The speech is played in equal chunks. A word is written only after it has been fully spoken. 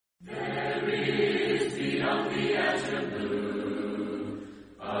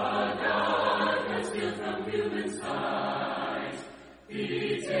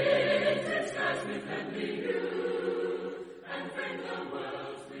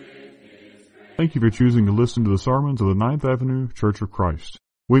Thank you for choosing to listen to the sermons of the Ninth Avenue Church of Christ.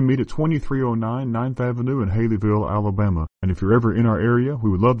 We meet at 2309 Ninth Avenue in Haleyville, Alabama, and if you're ever in our area,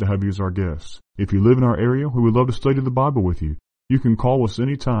 we would love to have you as our guest. If you live in our area, we would love to study the Bible with you. You can call us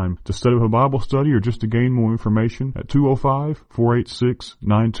anytime to set up a Bible study or just to gain more information at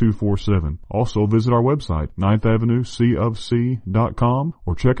 205-486-9247. Also visit our website, 9thavenueCofC.com,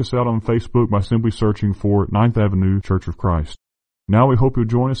 or check us out on Facebook by simply searching for Ninth Avenue Church of Christ. Now we hope you'll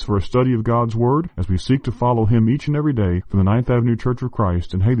join us for a study of God's Word as we seek to follow Him each and every day from the Ninth Avenue Church of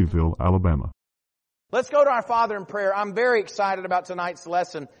Christ in Haleyville, Alabama. Let's go to our Father in prayer. I'm very excited about tonight's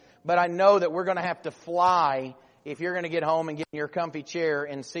lesson, but I know that we're going to have to fly if you're going to get home and get in your comfy chair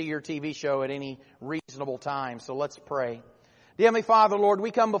and see your TV show at any reasonable time. So let's pray. Dear Heavenly Father, Lord,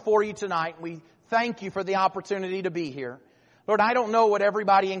 we come before you tonight. We thank you for the opportunity to be here. Lord, I don't know what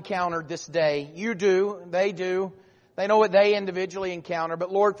everybody encountered this day. You do. They do. They know what they individually encounter.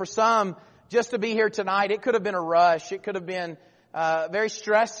 But Lord, for some, just to be here tonight, it could have been a rush. It could have been very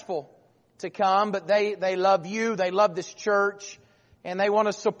stressful to come. But they love you. They love this church. And they want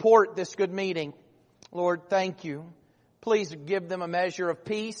to support this good meeting. Lord, thank you. Please give them a measure of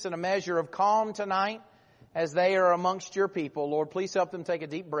peace and a measure of calm tonight as they are amongst your people. Lord, please help them take a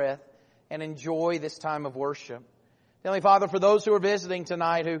deep breath and enjoy this time of worship. Heavenly Father, for those who are visiting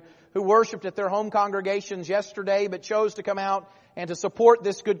tonight, who worshiped at their home congregations yesterday but chose to come out and to support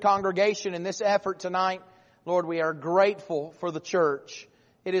this good congregation in this effort tonight, Lord, we are grateful for the church.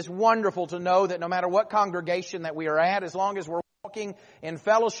 It is wonderful to know that no matter what congregation that we are at, as long as we're walking in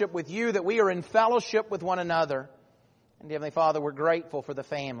fellowship with you, that we are in fellowship with one another. And Heavenly Father, we're grateful for the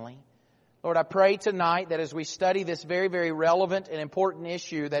family. Lord, I pray tonight that as we study this very, very relevant and important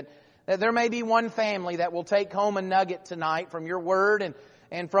issue, that there may be one family that will take home a nugget tonight from your word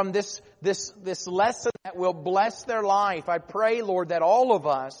and from this lesson that will bless their life. I pray, Lord, that all of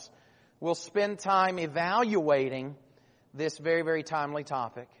us will spend time evaluating this very, very timely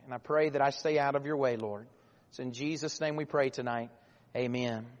topic. And I pray that I stay out of your way, Lord. It's in Jesus' name we pray tonight.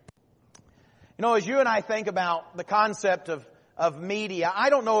 Amen. You know, as you and I think about the concept of media, I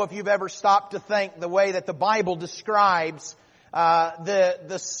don't know if you've ever stopped to think the way that the Bible describes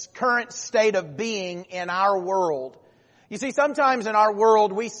the current state of being in our world. You see, sometimes in our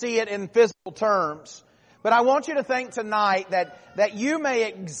world we see it in physical terms. But I want you to think tonight that you may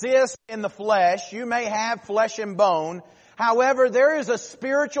exist in the flesh, you may have flesh and bone. However, there is a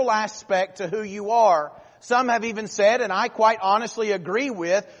spiritual aspect to who you are. Some have even said, and I quite honestly agree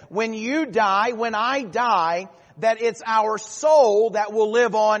with, when you die, when I die, that it's our soul that will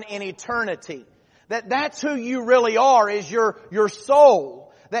live on in eternity. That's who you really are, is your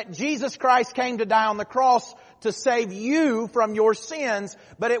soul. That Jesus Christ came to die on the cross to save you from your sins.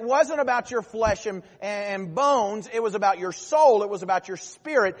 But it wasn't about your flesh and bones. It was about your soul. It was about your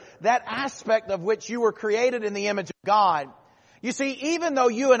spirit. That aspect of which you were created in the image of God. You see, even though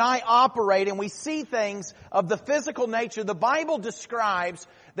you and I operate and we see things of the physical nature, the Bible describes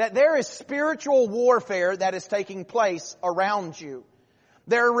that there is spiritual warfare that is taking place around you.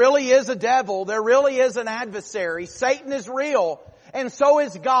 There really is a devil. There really is an adversary. Satan is real. And so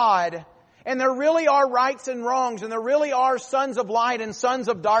is God. And there really are rights and wrongs. And there really are sons of light and sons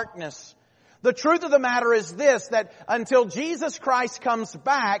of darkness. The truth of the matter is this, that until Jesus Christ comes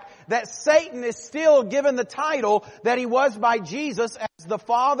back, that Satan is still given the title that he was by Jesus as the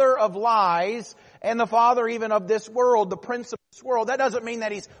father of lies and the father even of this world, the prince of this world. That doesn't mean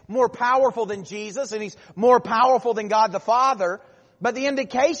that he's more powerful than Jesus and he's more powerful than God the Father. But the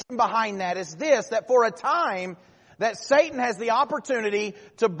indication behind that is this, that for a time, that Satan has the opportunity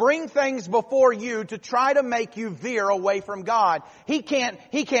to bring things before you to try to make you veer away from God. He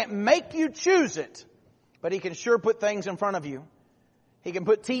can't make you choose it, but he can sure put things in front of you. He can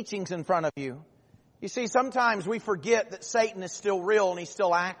put teachings in front of you. You see, sometimes we forget that Satan is still real and he's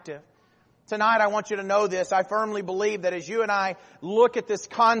still active. Tonight I want you to know this. I firmly believe that as you and I look at this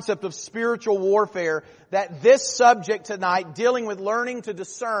concept of spiritual warfare, that this subject tonight, dealing with learning to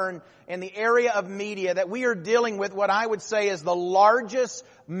discern in the area of media, that we are dealing with what I would say is the largest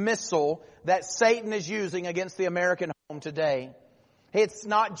missile that Satan is using against the American home today. It's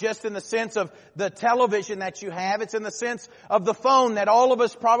not just in the sense of the television that you have. It's in the sense of the phone that all of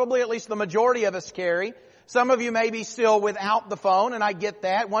us, probably at least the majority of us, carry. Some of you may be still without the phone, and I get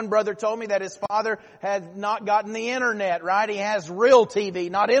that. One brother told me that his father had not gotten the internet, right? He has real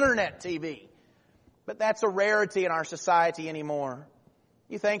TV, not internet TV. But that's a rarity in our society anymore.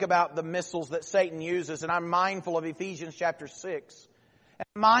 You think about the missiles that Satan uses, and I'm mindful of Ephesians chapter 6.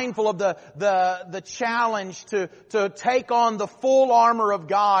 I'm mindful of the challenge to take on the full armor of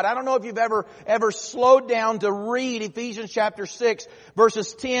God. I don't know if you've ever slowed down to read Ephesians chapter 6,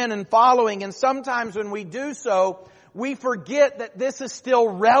 verses 10 and following, and sometimes when we do so, we forget that this is still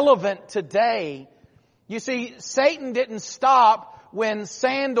relevant today. You see, Satan didn't stop when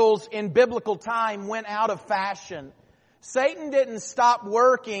sandals in biblical time went out of fashion. Satan didn't stop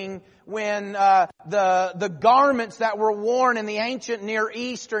working when the garments that were worn in the ancient Near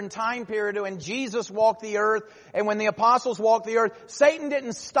Eastern time period when Jesus walked the earth and when the apostles walked the earth. Satan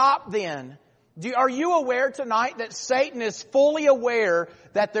didn't stop then. Are you aware tonight that Satan is fully aware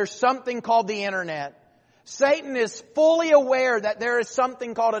that there's something called the internet? Satan is fully aware that there is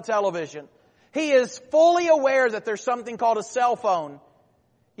something called a television. He is fully aware that there's something called a cell phone.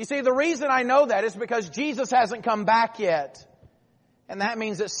 You see, the reason I know that is because Jesus hasn't come back yet. And that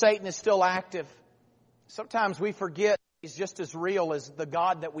means that Satan is still active. Sometimes we forget he's just as real as the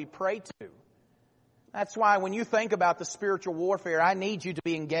God that we pray to. That's why when you think about the spiritual warfare, I need you to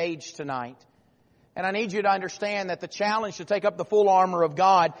be engaged tonight. And I need you to understand that the challenge to take up the full armor of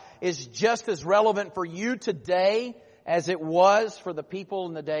God is just as relevant for you today as it was for the people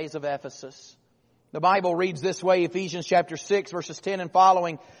in the days of Ephesus. The Bible reads this way, Ephesians chapter 6, verses 10 and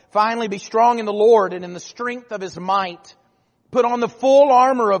following. Finally, be strong in the Lord and in the strength of His might. Put on the full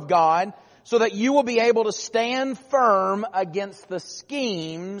armor of God so that you will be able to stand firm against the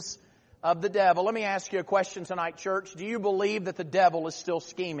schemes of the devil. Let me ask you a question tonight, church. Do you believe that the devil is still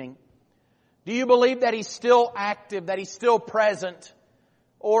scheming? Do you believe that he's still active, that he's still present?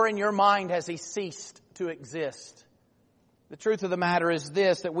 Or in your mind has he ceased to exist? The truth of the matter is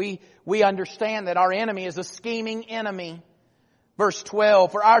this, that we understand that our enemy is a scheming enemy. Verse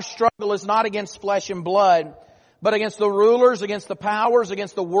 12, for our struggle is not against flesh and blood, but against the rulers, against the powers,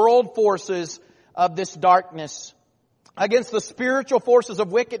 against the world forces of this darkness, against the spiritual forces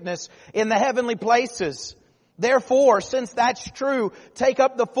of wickedness in the heavenly places. Therefore, since that's true, take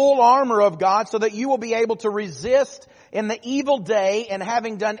up the full armor of God so that you will be able to resist in the evil day, and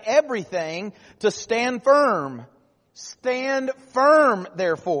having done everything, to stand firm. Stand firm,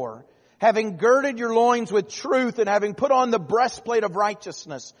 therefore, having girded your loins with truth, and having put on the breastplate of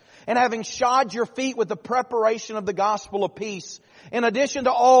righteousness, and having shod your feet with the preparation of the gospel of peace. In addition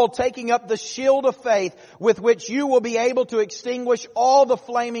to all, taking up the shield of faith, with which you will be able to extinguish all the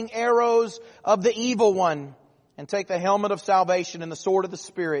flaming arrows of the evil one. And take the helmet of salvation and the sword of the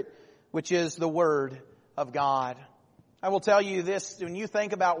Spirit, which is the Word of God. I will tell you this, when you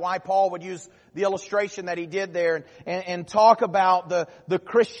think about why Paul would use the illustration that he did there and talk about the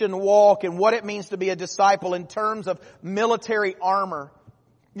Christian walk and what it means to be a disciple in terms of military armor,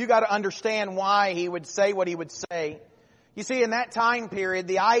 you got to understand why he would say what he would say. You see, in that time period,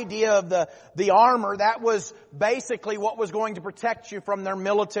 the idea of the armor, that was basically what was going to protect you from their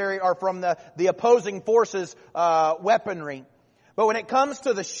military or from the opposing forces' weaponry. But when it comes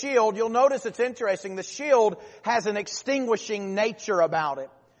to the shield, you'll notice it's interesting. The shield has an extinguishing nature about it.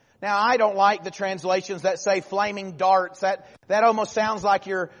 Now, I don't like the translations that say flaming darts. That almost sounds like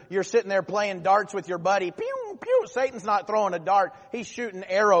you're sitting there playing darts with your buddy. Pew, pew. Satan's not throwing a dart. He's shooting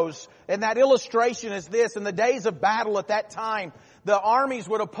arrows. And that illustration is this. In the days of battle at that time, the armies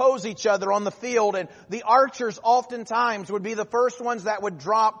would oppose each other on the field, and the archers oftentimes would be the first ones that would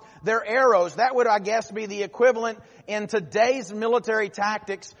drop their arrows. That would, I guess, be the equivalent in today's military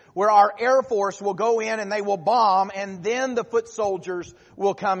tactics, where our Air Force will go in and they will bomb, and then the foot soldiers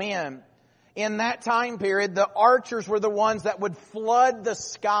will come in. In that time period, the archers were the ones that would flood the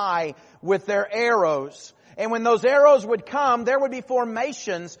sky with their arrows. And when those arrows would come, there would be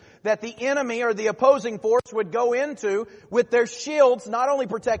formations that the enemy or the opposing force would go into with their shields, not only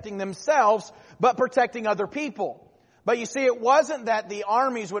protecting themselves, but protecting other people. But you see, it wasn't that the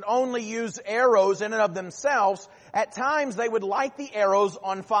armies would only use arrows in and of themselves. At times, they would light the arrows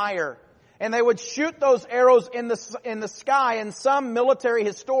on fire. And they would shoot those arrows in the sky. And some military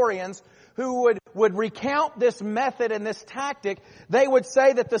historians who would recount this method and this tactic, they would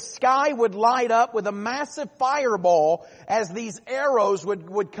say that the sky would light up with a massive fireball as these arrows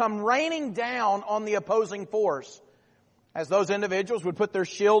would come raining down on the opposing force. As those individuals would put their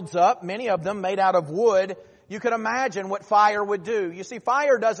shields up, many of them made out of wood, you can imagine what fire would do. You see,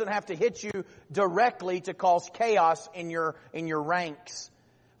 fire doesn't have to hit you directly to cause chaos in your ranks.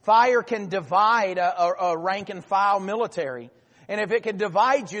 Fire can divide a rank and file military. And if it can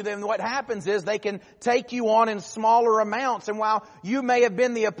divide you, then what happens is they can take you on in smaller amounts. And while you may have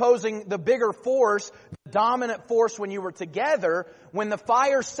been the bigger force, the dominant force when you were together. When the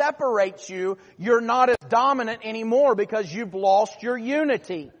fire separates you, you're not as dominant anymore because you've lost your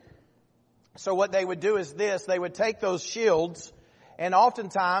unity. So what they would do is this. They would take those shields, and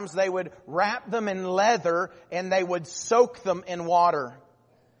oftentimes they would wrap them in leather and they would soak them in water.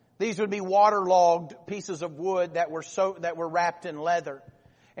 These would be waterlogged pieces of wood that were wrapped in leather.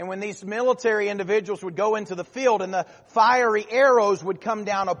 And when these military individuals would go into the field and the fiery arrows would come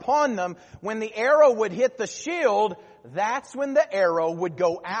down upon them, when the arrow would hit the shield, that's when the arrow would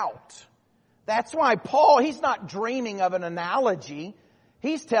go out. That's why Paul, he's not dreaming of an analogy.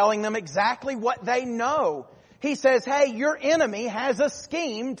 He's telling them exactly what they know. He says, hey, your enemy has a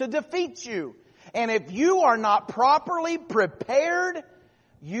scheme to defeat you. And if you are not properly prepared,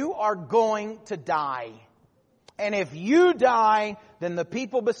 you are going to die. And if you die, then the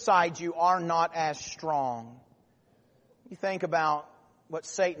people beside you are not as strong. You think about what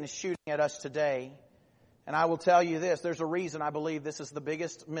Satan is shooting at us today. And I will tell you this, there's a reason I believe this is the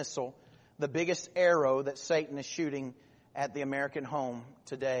biggest missile, the biggest arrow that Satan is shooting at the American home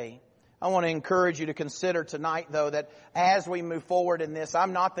today. I want to encourage you to consider tonight, though, that as we move forward in this,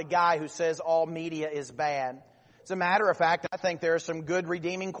 I'm not the guy who says all media is bad. As a matter of fact, I think there are some good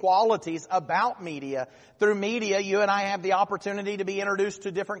redeeming qualities about media. Through media, you and I have the opportunity to be introduced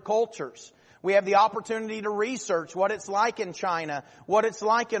to different cultures. We have the opportunity to research what it's like in China, what it's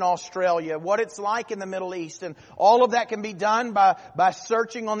like in Australia, what it's like in the Middle East. And all of that can be done by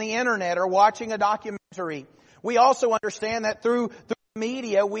searching on the internet or watching a documentary. We also understand that through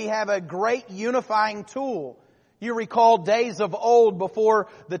media, we have a great unifying tool. You recall days of old before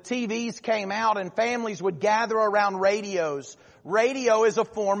the TVs came out and families would gather around radios. Radio is a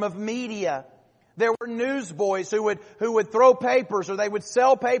form of media. There were newsboys who would throw papers, or they would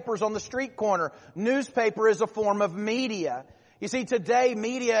sell papers on the street corner. Newspaper is a form of media. You see, today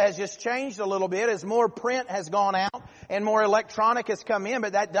media has just changed a little bit as more print has gone out and more electronic has come in,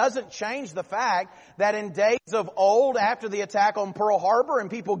 but that doesn't change the fact that in days of old, after the attack on Pearl Harbor and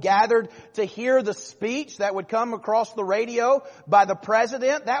people gathered to hear the speech that would come across the radio by the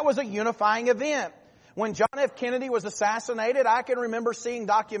president, that was a unifying event. When John F. Kennedy was assassinated, I can remember seeing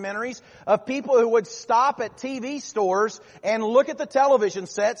documentaries of people who would stop at TV stores and look at the television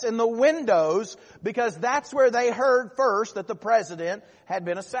sets in the windows because that's where they heard first that the president had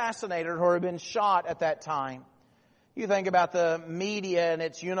been assassinated or had been shot at that time. You think about the media and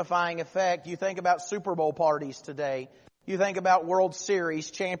its unifying effect. You think about Super Bowl parties today. You think about World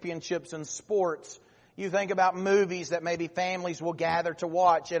Series championships in sports. You think about movies that maybe families will gather to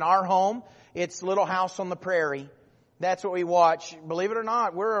watch. In our home, it's Little House on the Prairie. That's what we watch. Believe it or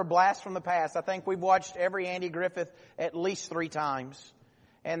not, we're a blast from the past. I think we've watched every Andy Griffith at least 3 times.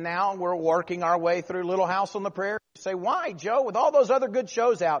 And now we're working our way through Little House on the Prairie. You say, why, Joe, with all those other good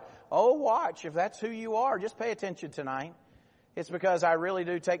shows out? Oh, watch. If that's who you are, just pay attention tonight. It's because I really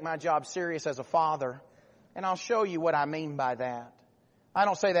do take my job serious as a father. And I'll show you what I mean by that. I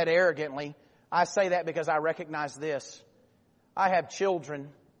don't say that arrogantly. I say that because I recognize this. I have children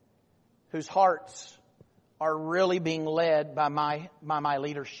whose hearts are really being led by my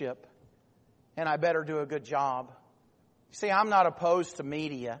leadership. And I better do a good job. See, I'm not opposed to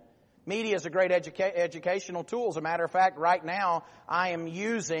media. Media is a great educational tool. As a matter of fact, right now, I am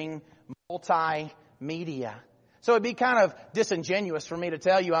using multimedia. So it'd be kind of disingenuous for me to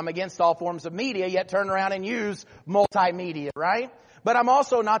tell you I'm against all forms of media, yet turn around and use multimedia, right? But I'm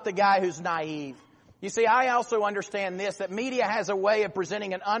also not the guy who's naive. You see, I also understand this, that media has a way of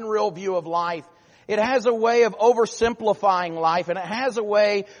presenting an unreal view of life. It has a way of oversimplifying life, and it has a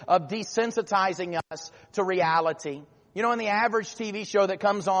way of desensitizing us to reality. You know, in the average TV show that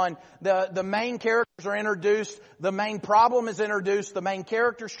comes on, the main characters are introduced, the main problem is introduced, the main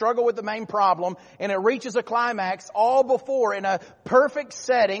characters struggle with the main problem, and it reaches a climax all before, in a perfect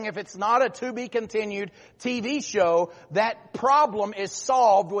setting, if it's not a to-be-continued TV show, that problem is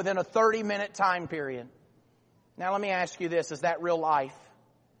solved within a 30-minute time period. Now let me ask you this, is that real life?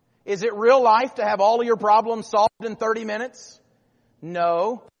 Is it real life to have all of your problems solved in 30 minutes?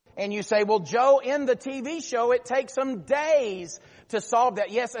 No. And you say, well, Joe, in the TV show, it takes some days to solve that.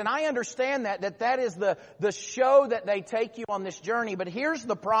 Yes, and I understand that is the show that they take you on this journey. But here's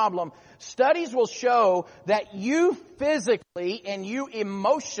the problem. Studies will show that you physically and you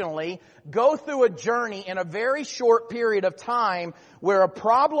emotionally go through a journey in a very short period of time where a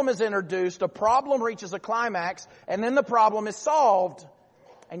problem is introduced, a problem reaches a climax, and then the problem is solved.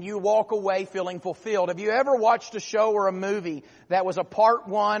 And you walk away feeling fulfilled. Have you ever watched a show or a movie that was a part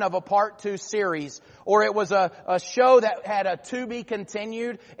 1 of a part 2 series? Or it was a show that had a to be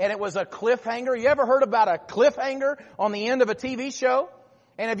continued and it was a cliffhanger? You ever heard about a cliffhanger on the end of a TV show?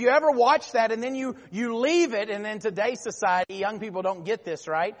 And have you ever watched that and then you leave it, and in today's society, young people don't get this,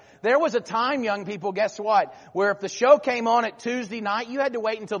 right? There was a time, young people, guess what? Where if the show came on at Tuesday night, you had to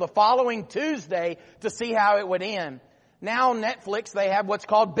wait until the following Tuesday to see how it would end. Now on Netflix, they have what's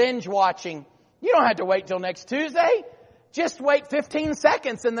called binge watching. You don't have to wait till next Tuesday. Just wait 15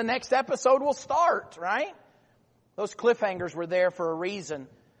 seconds and the next episode will start, right? Those cliffhangers were there for a reason.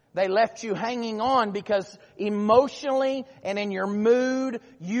 They left you hanging on because emotionally and in your mood,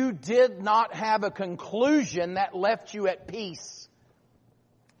 you did not have a conclusion that left you at peace.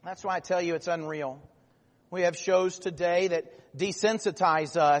 That's why I tell you it's unreal. We have shows today that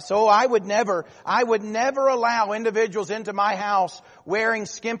desensitize us. Oh, I would never allow individuals into my house wearing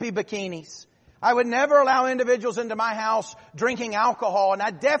skimpy bikinis. I would never allow individuals into my house drinking alcohol, and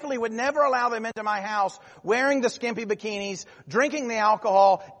I definitely would never allow them into my house wearing the skimpy bikinis, drinking the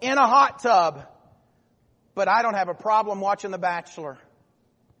alcohol in a hot tub. But I don't have a problem watching The Bachelor.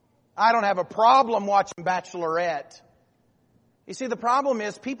 I don't have a problem watching Bachelorette. You see, the problem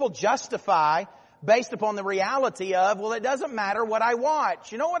is people justify based upon the reality of, well, it doesn't matter what I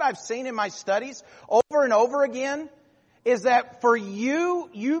watch. You know what I've seen in my studies over and over again? Is that for you,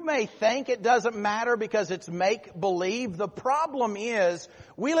 you may think it doesn't matter because it's make-believe. The problem is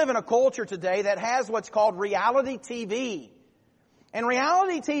we live in a culture today that has what's called reality TV. And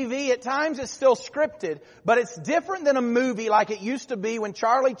reality TV at times is still scripted, but it's different than a movie like it used to be when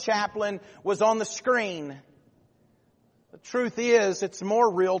Charlie Chaplin was on the screen. The truth is, it's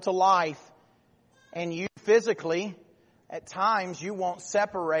more real to life. And you physically, at times, you won't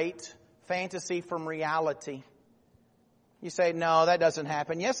separate fantasy from reality. You say, no, that doesn't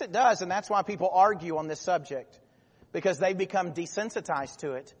happen. Yes, it does, and that's why people argue on this subject, because they become desensitized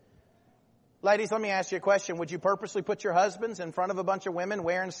to it. Ladies, let me ask you a question. Would you purposely put your husbands in front of a bunch of women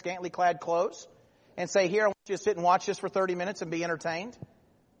wearing scantily clad clothes and say, here, I want you to sit and watch this for 30 minutes and be entertained?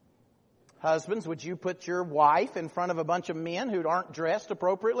 Husbands, would you put your wife in front of a bunch of men who aren't dressed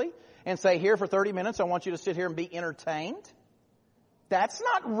appropriately and say, here, for 30 minutes, I want you to sit here and be entertained? That's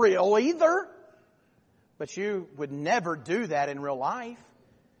not real either. But you would never do that in real life.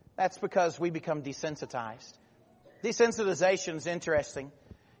 That's because we become desensitized. Desensitization is interesting.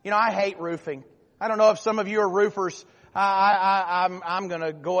 You know, I hate roofing. I don't know if some of you are roofers. I'm going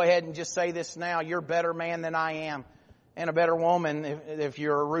to go ahead and just say this now. You're a better man than I am. And a better woman if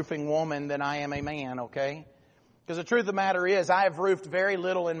you're a roofing woman than I am a man, okay? Because the truth of the matter is, I have roofed very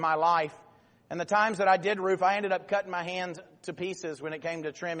little in my life. And the times that I did roof, I ended up cutting my hands to pieces when it came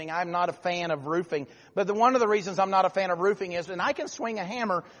to trimming. I'm not a fan of roofing. But one of the reasons I'm not a fan of roofing is, and I can swing a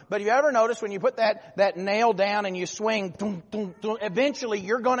hammer, but you ever notice when you put that nail down and you swing, dum, dum, dum, eventually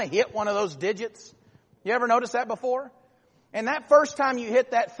you're going to hit one of those digits? You ever notice that before? And that first time you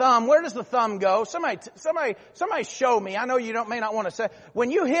hit that thumb, where does the thumb go? Somebody show me. I know you may not want to say.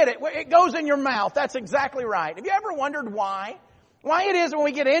 When you hit it, it goes in your mouth. That's exactly right. Have you ever wondered why? Why it is when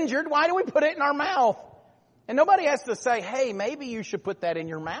we get injured, why do we put it in our mouth? And nobody has to say, hey, maybe you should put that in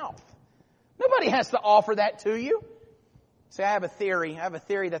your mouth. Nobody has to offer that to you. See, I have a theory. I have a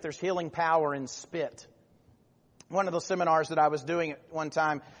theory that there's healing power in spit. One of the seminars that I was doing at one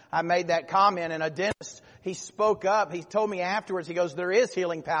time, I made that comment, and a dentist, he spoke up. He told me afterwards, he goes, there is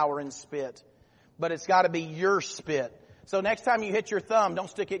healing power in spit, but it's got to be your spit. So next time you hit your thumb, don't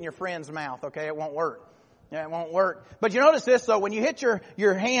stick it in your friend's mouth, okay? It won't work. Yeah, it won't work. But you notice this, though. When you hit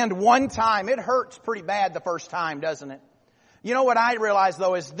your hand one time, it hurts pretty bad the first time, doesn't it? You know what I realize,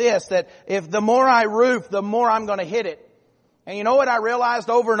 though, is this, that if the more I roof, the more I'm going to hit it. And you know what I realized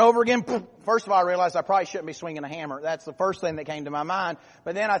over and over again? First of all, I realized I probably shouldn't be swinging a hammer. That's the first thing that came to my mind.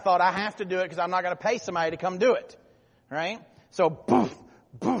 But then I thought I have to do it because I'm not going to pay somebody to come do it. Right? So, poof,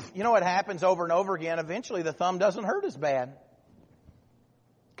 poof. You know what happens over and over again? Eventually the thumb doesn't hurt as bad.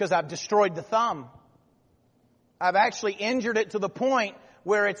 Because I've destroyed the thumb. I've actually injured it to the point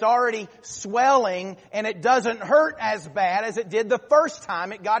where it's already swelling and it doesn't hurt as bad as it did the first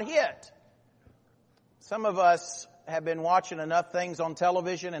time it got hit. Some of us have been watching enough things on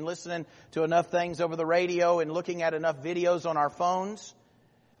television and listening to enough things over the radio and looking at enough videos on our phones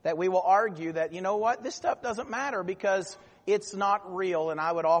that we will argue that, you know what, this stuff doesn't matter because it's not real, and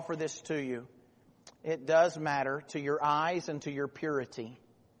I would offer this to you. It does matter to your eyes and to your purity.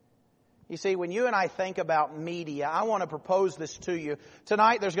 You see, when you and I think about media, I want to propose this to you.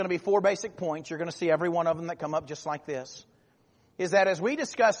 Tonight there's going to be 4 basic points. You're going to see every one of them that come up just like this. Is that as we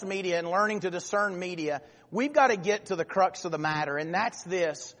discuss media and learning to discern media, we've got to get to the crux of the matter, and that's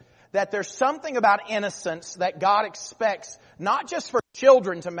this, that there's something about innocence that God expects not just for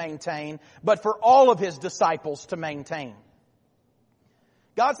children to maintain, but for all of His disciples to maintain.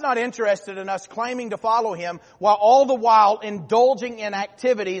 God's not interested in us claiming to follow Him while all the while indulging in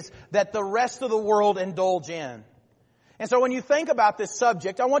activities that the rest of the world indulge in. And so when you think about this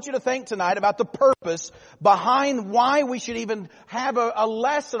subject, I want you to think tonight about the purpose behind why we should even have a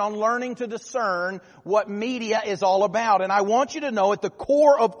lesson on learning to discern what media is all about. And I want you to know at the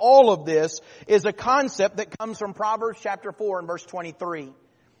core of all of this is a concept that comes from Proverbs chapter 4 and verse 23.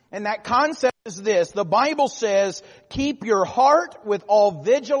 And that concept is this. The Bible says, keep your heart with all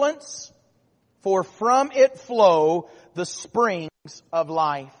vigilance, for from it flow the springs of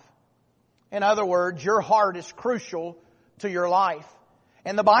life. In other words, your heart is crucial to your life.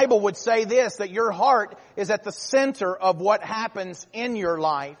 And the Bible would say this, that your heart is at the center of what happens in your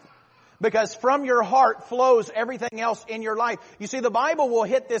life. Because from your heart flows everything else in your life. You see, the Bible will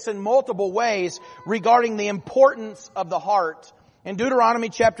hit this in multiple ways regarding the importance of the heart. In Deuteronomy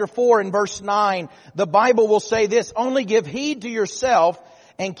chapter 4 and verse 9, the Bible will say this, only give heed to yourself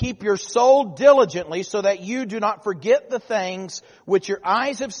and keep your soul diligently so that you do not forget the things which your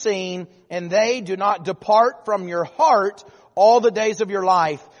eyes have seen, and they do not depart from your heart all the days of your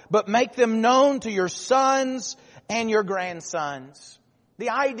life, but make them known to your sons and your grandsons. The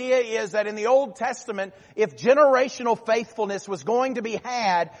idea is that in the Old Testament, if generational faithfulness was going to be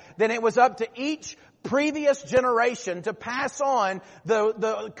had, then it was up to each previous generation to pass on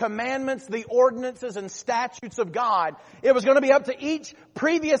the commandments, the ordinances and statutes of God. It was going to be up to each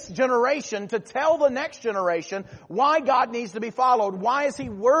previous generation to tell the next generation why God needs to be followed. Why is He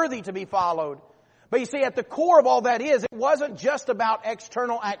worthy to be followed? But you see, at the core of all that is, it wasn't just about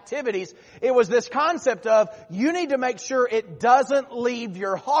external activities. It was this concept of, you need to make sure it doesn't leave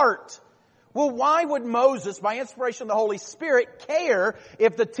your heart. Well, why would Moses, by inspiration of the Holy Spirit, care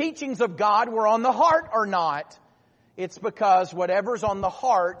if the teachings of God were on the heart or not? It's because whatever's on the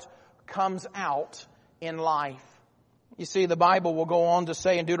heart comes out in life. You see, the Bible will go on to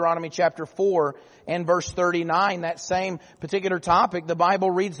say in Deuteronomy chapter 4 and verse 39, that same particular topic, the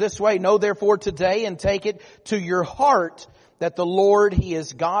Bible reads this way, know therefore today and take it to your heart that the Lord, He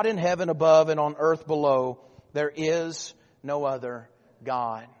is God in heaven above and on earth below. There is no other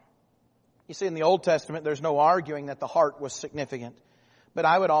God. You see, in the Old Testament, there's no arguing that the heart was significant. But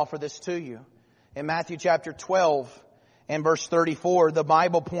I would offer this to you. In Matthew chapter 12 and verse 34, the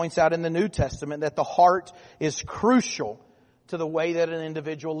Bible points out in the New Testament that the heart is crucial to the way that an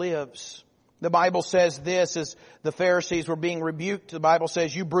individual lives. The Bible says this, as the Pharisees were being rebuked, the Bible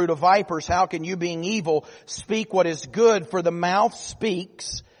says, you brood of vipers, how can you, being evil, speak what is good? For the mouth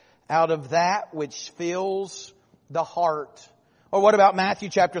speaks out of that which fills the heart. Or what about Matthew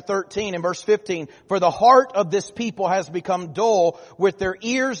chapter 13 and verse 15? For the heart of this people has become dull. With their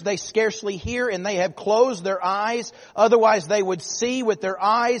ears they scarcely hear, and they have closed their eyes. Otherwise they would see with their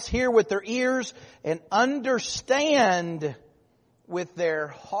eyes, hear with their ears, and understand with their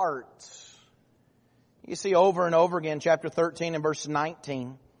hearts. You see over and over again, chapter 13 and verse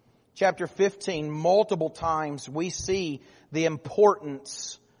 19. Chapter 15, multiple times we see the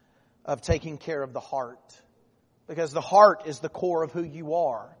importance of taking care of the heart. Because the heart is the core of who you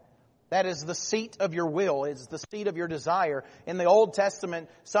are. That is the seat of your will. It's the seat of your desire. In the Old Testament,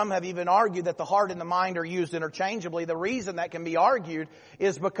 some have even argued that the heart and the mind are used interchangeably. The reason that can be argued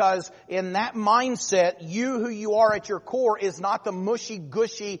is because in that mindset, you who you are at your core is not the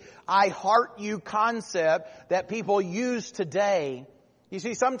mushy-gushy, I heart you concept that people use today. You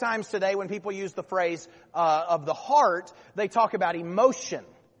see, sometimes today when people use the phrase of the heart, they talk about emotion.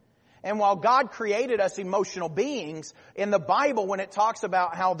 And while God created us emotional beings, in the Bible when it talks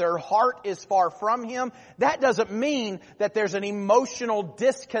about how their heart is far from Him, that doesn't mean that there's an emotional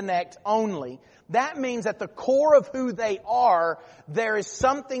disconnect only. That means at the core of who they are, there is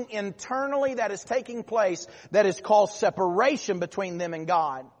something internally that is taking place that is called separation between them and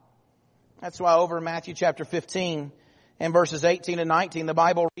God. That's why over in Matthew chapter 15 and verses 18 and 19, the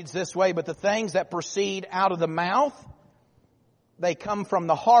Bible reads this way, but the things that proceed out of the mouth, they come from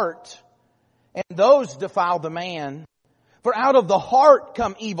the heart, and those defile the man. For out of the heart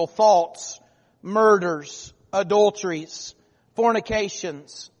come evil thoughts, murders, adulteries,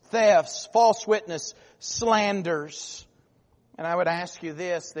 fornications, thefts, false witness, slanders. And I would ask you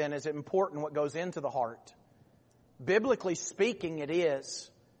this then, is it important what goes into the heart? Biblically speaking, it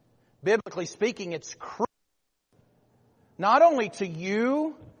is. Biblically speaking, it's crucial. Not only to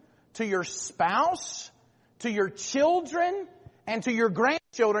you, to your spouse, to your children, and to your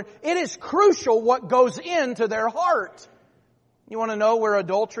grandchildren, it is crucial what goes into their heart. You want to know where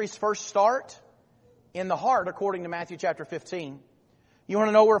adulteries first start? In the heart, according to Matthew chapter 15. You want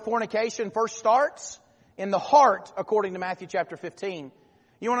to know where fornication first starts? In the heart, according to Matthew chapter 15.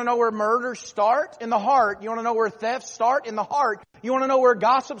 You want to know where murders start? In the heart. You want to know where thefts start? In the heart. You want to know where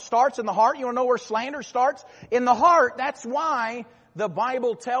gossip starts? In the heart. You want to know where slander starts? In the heart. That's why the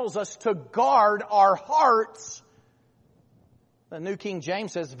Bible tells us to guard our hearts. The New King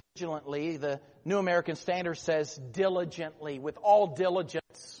James says vigilantly. The New American Standard says diligently, with all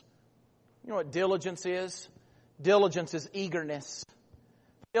diligence. You know what diligence is? Diligence is eagerness.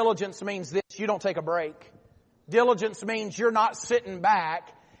 Diligence means this: you don't take a break. Diligence means you're not sitting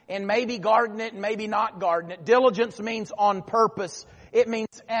back and maybe guarding it and maybe not guarding it. Diligence means on purpose. It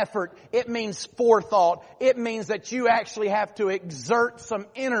means effort. It means forethought. It means that you actually have to exert some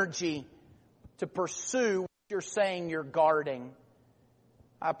energy to pursue what you're saying you're guarding.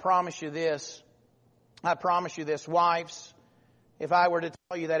 I promise you this. Wives, if I were to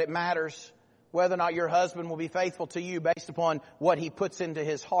tell you that it matters whether or not your husband will be faithful to you based upon what he puts into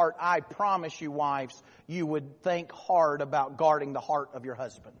his heart, I promise you, wives, you would think hard about guarding the heart of your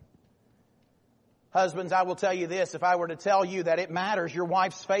husband. Husbands, I will tell you this. If I were to tell you that it matters your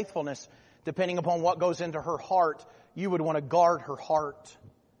wife's faithfulness, depending upon what goes into her heart, you would want to guard her heart.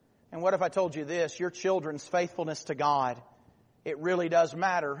 And what if I told you this? Your children's faithfulness to God, it really does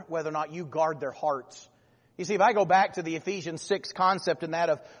matter whether or not you guard their hearts. You see, if I go back to the Ephesians 6 concept and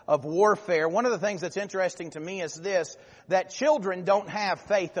that of warfare, one of the things that's interesting to me is this, that children don't have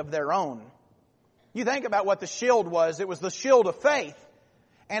faith of their own. You think about what the shield was. It was the shield of faith.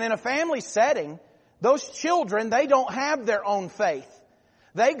 And in a family setting, those children, they don't have their own faith.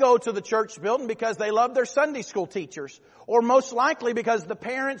 They go to the church building because they love their Sunday school teachers, or most likely because the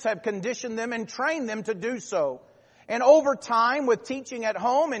parents have conditioned them and trained them to do so. And over time, with teaching at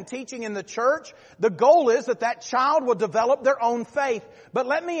home and teaching in the church, the goal is that that child will develop their own faith. But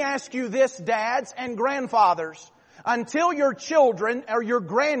let me ask you this, dads and grandfathers. Until your children or your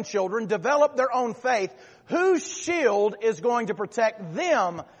grandchildren develop their own faith, whose shield is going to protect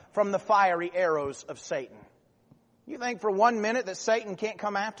them from the fiery arrows of Satan? You think for 1 minute that Satan can't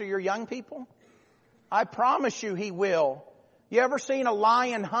come after your young people? I promise you he will. You ever seen a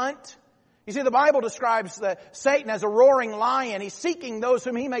lion hunt? You see, the Bible describes Satan as a roaring lion. He's seeking those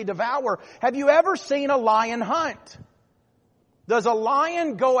whom he may devour. Have you ever seen a lion hunt? Does a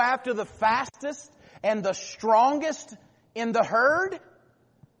lion go after the fastest and the strongest in the herd?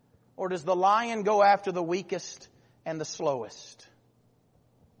 Or does the lion go after the weakest and the slowest?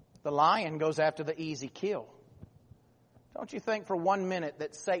 The lion goes after the easy kill. Don't you think for 1 minute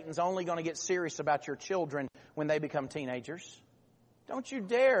that Satan's only going to get serious about your children when they become teenagers? Don't you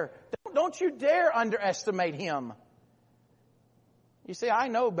dare underestimate him. You see, I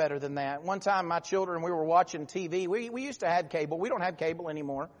know better than that. One time my children, we were watching TV. We used to have cable. We don't have cable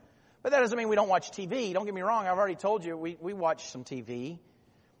anymore. But that doesn't mean we don't watch TV. Don't get me wrong. I've already told you we watch some TV.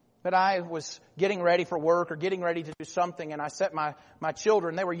 But I was getting ready for work or getting ready to do something, and I set my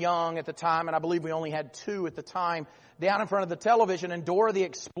children, they were young at the time, and I believe we only had 2 at the time, down in front of the television, and Dora the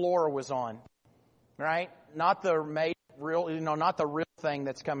Explorer was on. Right? Not the not the real thing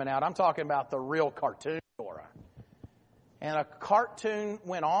that's coming out. I'm talking about the real cartoon Dora. And a cartoon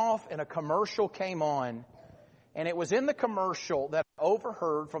went off and a commercial came on. And it was in the commercial that I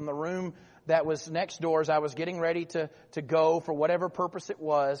overheard from the room that was next door as I was getting ready to go for whatever purpose it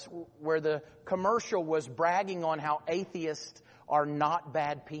was, where the commercial was bragging on how atheists are not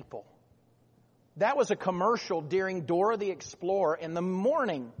bad people. That was a commercial during Dora the Explorer in the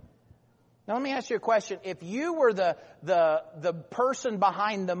morning. Now let me ask you a question. If you were the person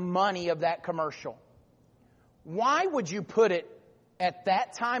behind the money of that commercial, why would you put it at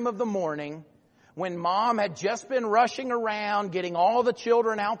that time of the morning when mom had just been rushing around, getting all the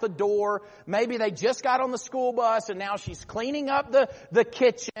children out the door? Maybe they just got on the school bus and now she's cleaning up the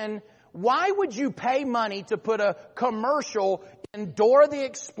kitchen. Why would you pay money to put a commercial in Dora the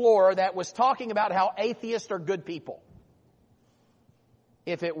Explorer that was talking about how atheists are good people,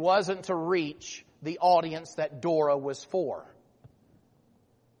 if it wasn't to reach the audience that Dora was for?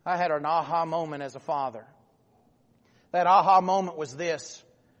 I had an aha moment as a father. That aha moment was this: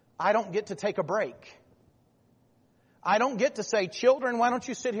 I don't get to take a break. I don't get to say, children, why don't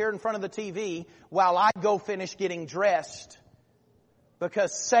you sit here in front of the TV while I go finish getting dressed?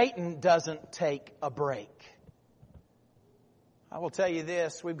 Because Satan doesn't take a break. I will tell you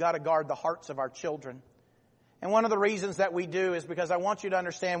this, we've got to guard the hearts of our children. And one of the reasons that we do is because I want you to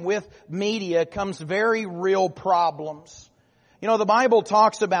understand with media comes very real problems. You know, the Bible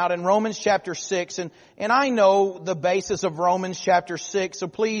talks about in Romans chapter 6, and I know the basis of Romans chapter 6, so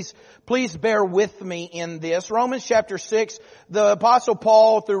please bear with me in this. Romans chapter 6, the Apostle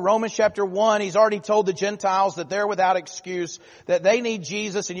Paul through Romans chapter 1, he's already told the Gentiles that they're without excuse, that they need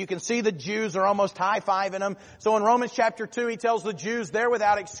Jesus, and you can see the Jews are almost high-fiving them. So in Romans chapter 2, he tells the Jews they're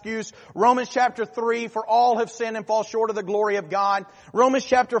without excuse. Romans chapter 3, for all have sinned and fall short of the glory of God. Romans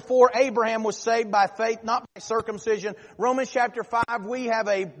chapter 4, Abraham was saved by faith, not by circumcision. Romans chapter 5, we have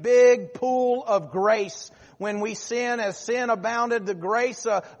a big pool of grace. When we sin, as sin abounded, the grace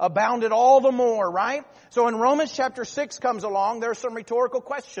abounded all the more, right? So when Romans chapter 6 comes along, there are some rhetorical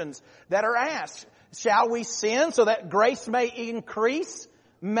questions that are asked. Shall we sin so that grace may increase?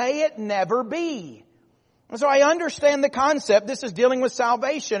 May it never be. And so I understand the concept. This is dealing with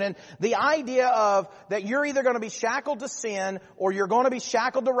salvation and the idea of that you're either going to be shackled to sin or you're going to be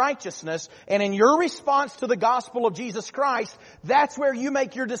shackled to righteousness. And in your response to the gospel of Jesus Christ, that's where you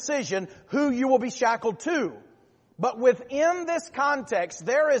make your decision who you will be shackled to. But within this context,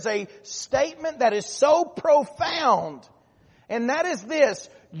 there is a statement that is so profound. And that is this: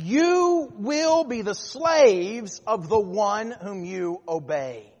 you will be the slaves of the one whom you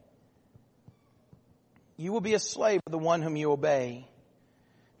obey. You will be a slave of the one whom you obey.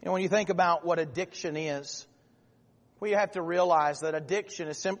 You know, when you think about what addiction is, we have to realize that addiction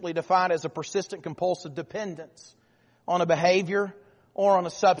is simply defined as a persistent compulsive dependence on a behavior or on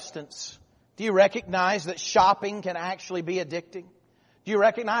a substance. Do you recognize that shopping can actually be addicting? Do you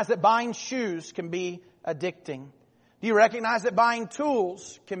recognize that buying shoes can be addicting? Do you recognize that buying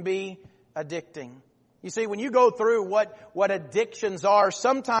tools can be addicting? You see, when you go through what addictions are,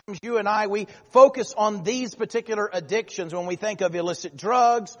 sometimes you and I, we focus on these particular addictions when we think of illicit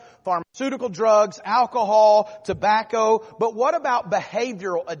drugs, pharmaceutical drugs, alcohol, tobacco. But what about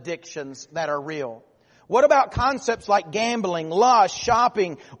behavioral addictions that are real? What about concepts like gambling, lust,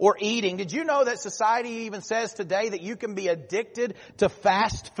 shopping, or eating? Did you know that society even says today that you can be addicted to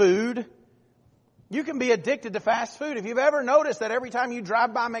fast food? You can be addicted to fast food. If you've ever noticed that every time you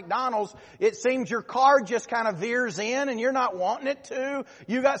drive by McDonald's, it seems your car just kind of veers in and you're not wanting it to.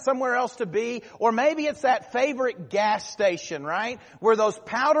 You got somewhere else to be. Or maybe it's that favorite gas station, right? Where those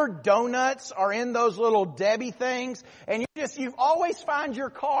powdered donuts are in those little Debbie things. And you always find your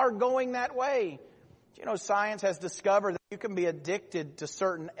car going that way. You know, science has discovered that you can be addicted to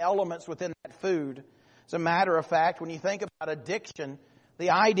certain elements within that food. As a matter of fact, when you think about addiction,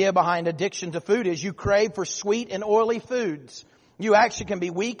 the idea behind addiction to food is you crave for sweet and oily foods. You actually can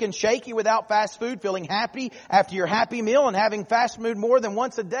be weak and shaky without fast food, feeling happy after your happy meal and having fast food more than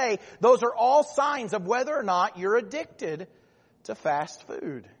once a day. Those are all signs of whether or not you're addicted to fast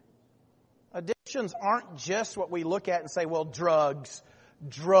food. Addictions aren't just what we look at and say, well, drugs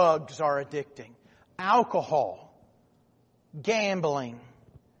are addicting. Alcohol, gambling.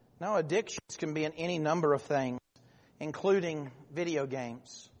 No, addictions can be in any number of things, including video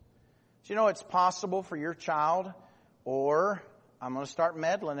games. Do you know it's possible for your child, or I'm going to start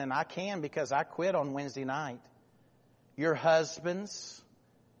meddling, and I can because I quit on Wednesday night. Your husbands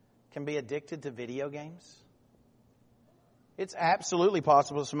can be addicted to video games. It's absolutely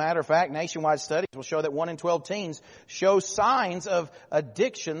possible. As a matter of fact, nationwide studies will show that 1 in 12 teens show signs of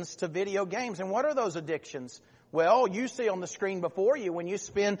addictions to video games. And what are those addictions? Well, you see on the screen before you, when you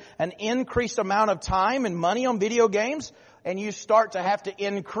spend an increased amount of time and money on video games, and you start to have to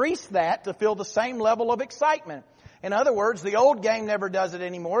increase that to feel the same level of excitement. In other words, the old game never does it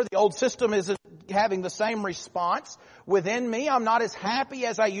anymore. The old system isn't having the same response within me. I'm not as happy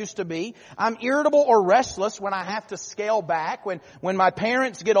as I used to be. I'm irritable or restless when I have to scale back, when my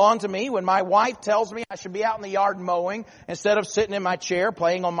parents get on to me, when my wife tells me I should be out in the yard mowing instead of sitting in my chair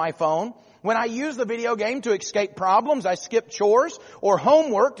playing on my phone. When I use the video game to escape problems, I skip chores or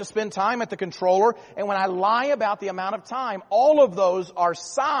homework to spend time at the controller. And when I lie about the amount of time, all of those are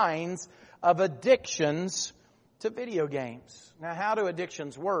signs of addictions to video games. Now, how do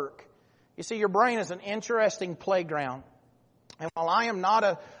addictions work? You see, your brain is an interesting playground. And while I am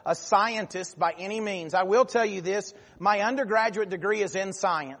not a scientist by any means, I will tell you this, my undergraduate degree is in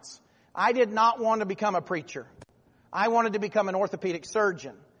science. I did not want to become a preacher. I wanted to become an orthopedic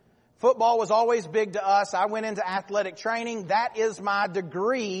surgeon. Football was always big to us. I went into athletic training. That is my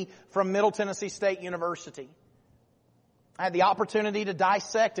degree from Middle Tennessee State University. I had the opportunity to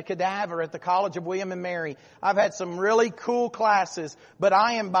dissect a cadaver at the College of William and Mary. I've had some really cool classes, but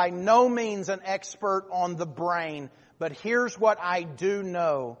I am by no means an expert on the brain. But here's what I do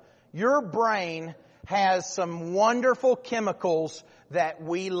know. Your brain has some wonderful chemicals that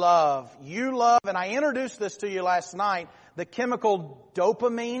we love. You love, and I introduced this to you last night, the chemical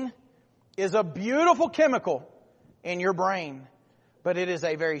dopamine is a beautiful chemical. in your brain, but it is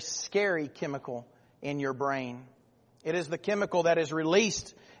a very scary chemical in your brain. It is the chemical that is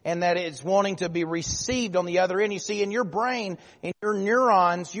released and that is wanting to be received on the other end. You see, in your brain, in your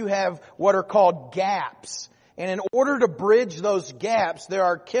neurons, you have what are called gaps. And in order to bridge those gaps, there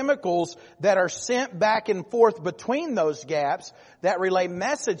are chemicals that are sent back and forth between those gaps that relay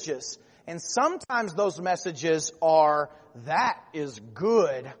messages. And sometimes those messages are, that is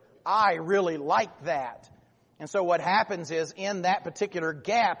good. I really like that. And so what happens is, in that particular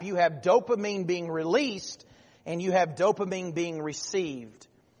gap, you have dopamine being released and you have dopamine being received.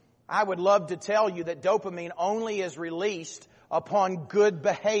 I would love to tell you that dopamine only is released upon good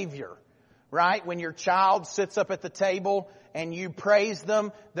behavior, right? When your child sits up at the table and you praise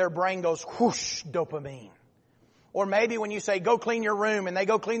them, their brain goes whoosh, dopamine. Or maybe when you say, go clean your room, and they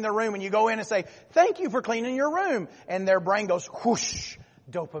go clean their room, and you go in and say, thank you for cleaning your room, and their brain goes whoosh,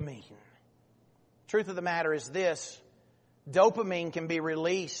 dopamine. Truth of the matter is this: dopamine can be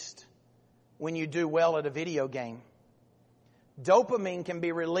released when you do well at a video game. Dopamine can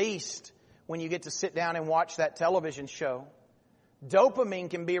be released when you get to sit down and watch that television show. Dopamine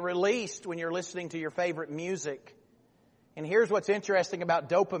can be released when you're listening to your favorite music. And here's what's interesting about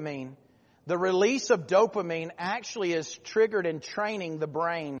dopamine. The release of dopamine actually is triggered in training the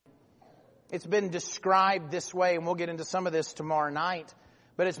brain. It's been described this way, and we'll get into some of this tomorrow night.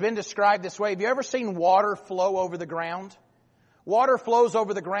 But it's been described this way. Have you ever seen water flow over the ground? Water flows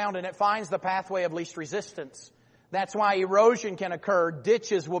over the ground and it finds the pathway of least resistance. That's why erosion can occur,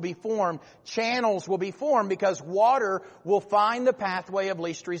 ditches will be formed, channels will be formed, because water will find the pathway of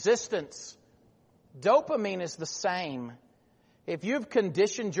least resistance. Dopamine is the same. If you've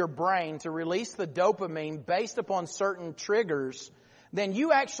conditioned your brain to release the dopamine based upon certain triggers, then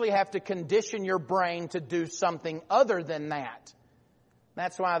you actually have to condition your brain to do something other than that.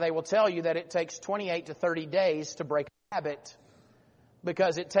 That's why they will tell you that it takes 28 to 30 days to break a habit,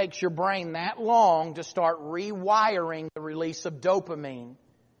 because it takes your brain that long to start rewiring the release of dopamine.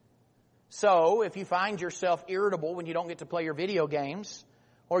 So, if you find yourself irritable when you don't get to play your video games,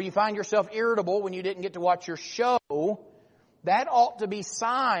 or you find yourself irritable when you didn't get to watch your show, that ought to be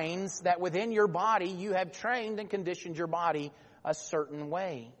signs that within your body you have trained and conditioned your body a certain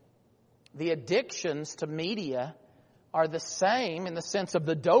way. The addictions to media are the same in the sense of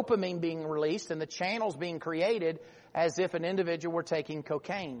the dopamine being released and the channels being created as if an individual were taking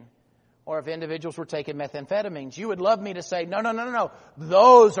cocaine or if individuals were taking methamphetamines. You would love me to say, no,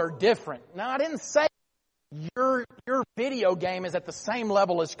 those are different. No, I didn't say your video game is at the same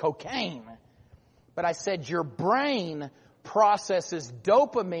level as cocaine. But I said your brain processes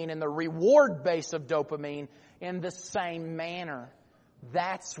dopamine and the reward base of dopamine in the same manner.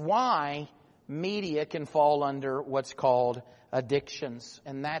 That's why media can fall under what's called addictions.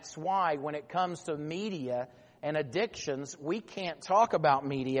 And that's why when it comes to media and addictions, we can't talk about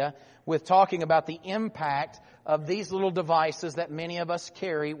media with talking about the impact of these little devices that many of us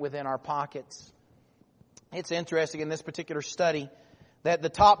carry within our pockets. It's interesting in this particular study that the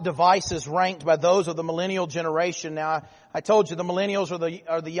top devices ranked by those of the millennial generation. Now, I told you the millennials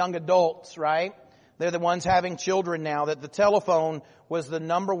are the young adults, right? They're the ones having children now, that the telephone was the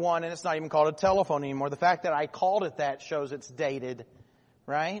number one, and it's not even called a telephone anymore. The fact that I called it that shows it's dated,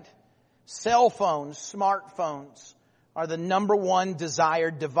 right? Cell phones, smartphones are the number one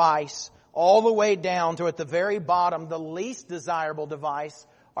desired device, all the way down to at the very bottom, the least desirable device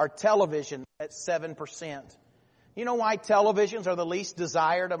are television at 7%. You know why televisions are the least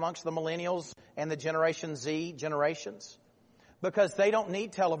desired amongst the millennials and the Generation Z generations? Because they don't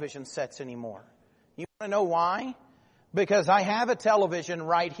need television sets anymore. You want to know why? Because I have a television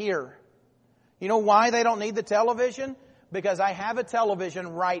right here. You know why they don't need the television? Because I have a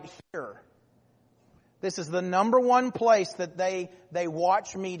television right here. This is the number one place that they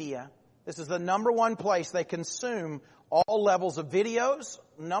watch media. This is the number one place they consume all levels of videos.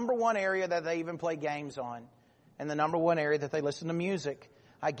 Number one area that they even play games on. And the number one area that they listen to music.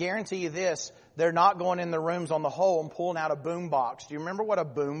 I guarantee you this, they're not going in their rooms on the whole and pulling out a boom box. Do you remember what a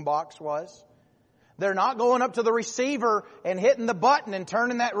boom box was? They're not going up to the receiver and hitting the button and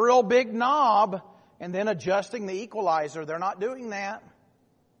turning that real big knob and then adjusting the equalizer. They're not doing that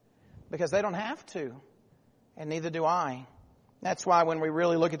because they don't have to. And neither do I. That's why when we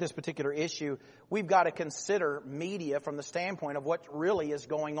really look at this particular issue, we've got to consider media from the standpoint of what really is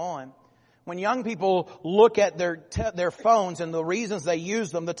going on. When young people look at their phones and the reasons they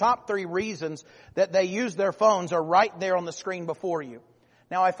use them, the top 3 reasons that they use their phones are right there on the screen before you.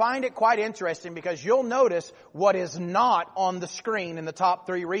 Now, I find it quite interesting because you'll notice what is not on the screen in the top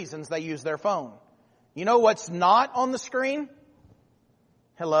 3 reasons they use their phone. You know what's not on the screen?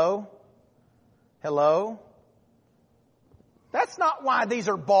 Hello? Hello? That's not why these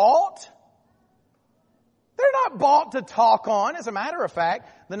are bought. They're not bought to talk on. As a matter of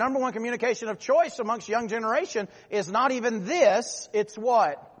fact, the number one communication of choice amongst young generation is not even this. It's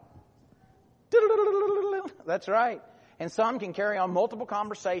what? That's right. And some can carry on multiple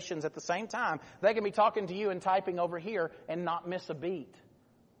conversations at the same time. They can be talking to you and typing over here and not miss a beat.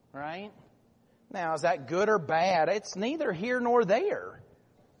 Right? Now, is that good or bad? It's neither here nor there.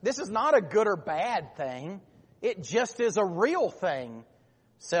 This is not a good or bad thing. It just is a real thing.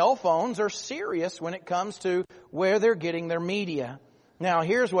 Cell phones are serious when it comes to where they're getting their media. Now,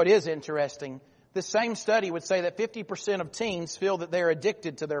 here's what is interesting. The same study would say that 50% of teens feel that they're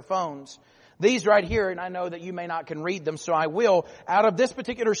addicted to their phones. These right here, and I know that you may not can read them, so I will. Out of this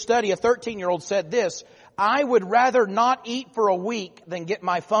particular study, a 13-year-old said this: I would rather not eat for a week than get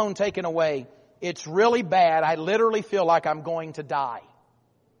my phone taken away. It's really bad. I literally feel like I'm going to die.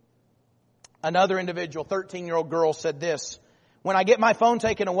 Another individual, 13-year-old girl, said this: when I get my phone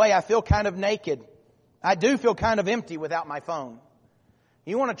taken away, I feel kind of naked. I do feel kind of empty without my phone.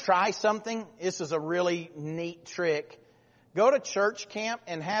 You want to try something? This is a really neat trick. Go to church camp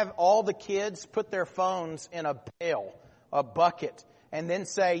and have all the kids put their phones in a pail, a bucket, and then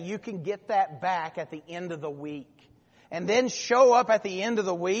say, you can get that back at the end of the week. And then show up at the end of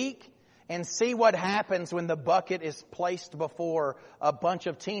the week and see what happens when the bucket is placed before a bunch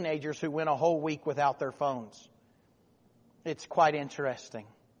of teenagers who went a whole week without their phones. It's quite interesting.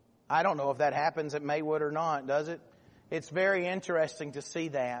 I don't know if that happens at Maywood or not, does it? It's very interesting to see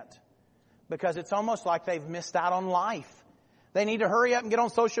that, because it's almost like they've missed out on life. They need to hurry up and get on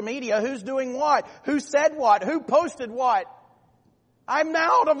social media. Who's doing what? Who said what? Who posted what? I'm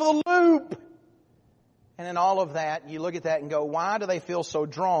out of the loop. And in all of that, you look at that and go, why do they feel so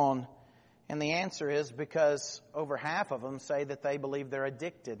drawn? And the answer is because over half of them say that they believe they're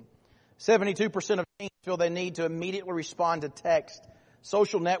addicted. 72% of teens feel they need to immediately respond to text,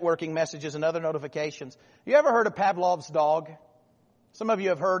 social networking messages, and other notifications. You ever heard of Pavlov's dog? Some of you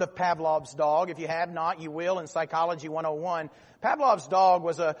have heard of Pavlov's dog. If you have not, you will in Psychology 101. Pavlov's dog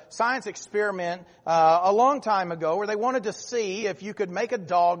was a science experiment a long time ago where they wanted to see if you could make a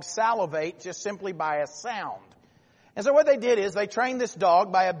dog salivate just simply by a sound. And so what they did is they trained this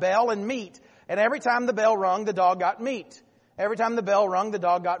dog by a bell and meat. And every time the bell rung, the dog got meat. Every time the bell rung, the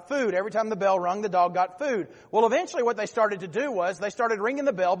dog got food. Every time the bell rung, the dog got food. Well, eventually what they started to do was they started ringing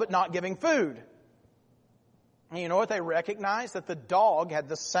the bell but not giving food. And you know what they recognized? That the dog had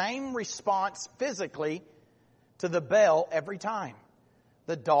the same response physically to the bell every time.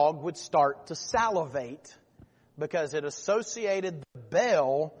 The dog would start to salivate because it associated the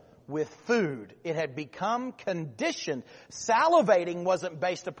bell with food. It had become conditioned. Salivating wasn't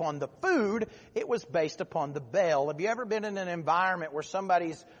based upon the food, it was based upon the bell. Have you ever been in an environment where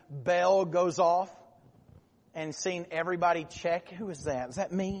somebody's bell goes off and seen everybody check? Who is that? Is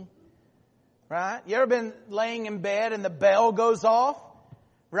that me? Right? You ever been laying in bed and the bell goes off?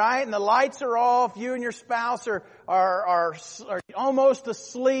 Right? And the lights are off. You and your spouse are almost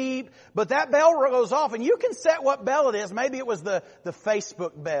asleep. But that bell goes off and you can set what bell it is. Maybe it was the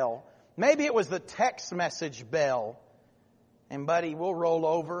Facebook bell. Maybe it was the text message bell. And buddy, we'll roll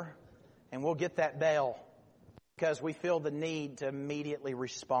over and we'll get that bell because we feel the need to immediately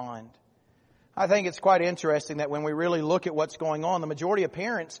respond. I think it's quite interesting that when we really look at what's going on, the majority of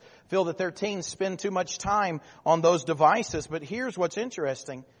parents feel that their teens spend too much time on those devices. But here's what's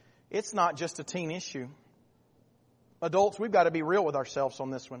interesting. It's not just a teen issue. Adults, we've got to be real with ourselves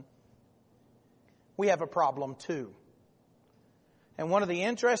on this one. We have a problem too. And one of the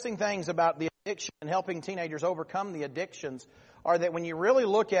interesting things about the addiction and helping teenagers overcome the addictions are that when you really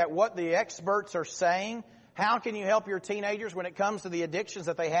look at what the experts are saying, how can you help your teenagers when it comes to the addictions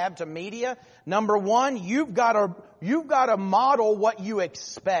that they have to media? Number one, you've got to model what you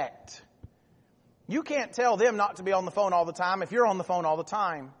expect. You can't tell them not to be on the phone all the time if you're on the phone all the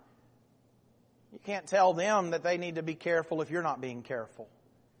time. You can't tell them that they need to be careful if you're not being careful.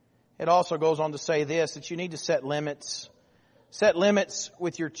 It also goes on to say this, that you need to set limits. Set limits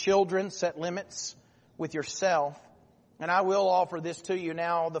with your children. Set limits with yourself. And I will offer this to you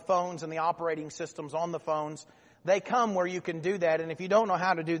now, the phones and the operating systems on the phones, they come where you can do that. And if you don't know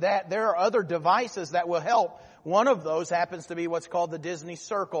how to do that, there are other devices that will help. One of those happens to be what's called the Disney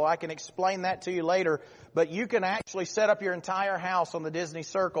Circle. I can explain that to you later. But you can actually set up your entire house on the Disney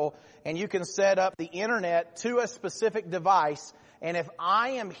Circle, and you can set up the internet to a specific device. And if I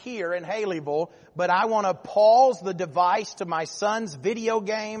am here in Haleyville, but I want to pause the device to my son's video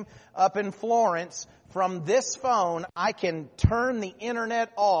game up in Florence, from this phone, I can turn the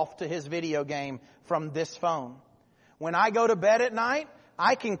internet off to his video game from this phone. When I go to bed at night,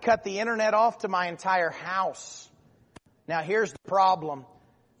 I can cut the internet off to my entire house. Now here's the problem.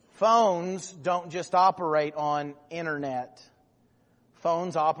 Phones don't just operate on internet.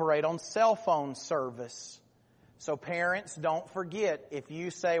 Phones operate on cell phone service. So parents, don't forget, if you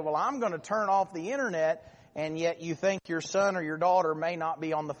say, well, I'm going to turn off the internet, and yet you think your son or your daughter may not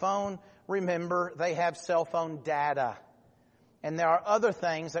be on the phone, remember, they have cell phone data. And there are other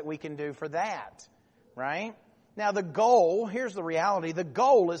things that we can do for that, right? Now the goal, here's the reality, the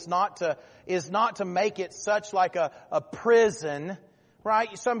goal is not to make it such like a prison,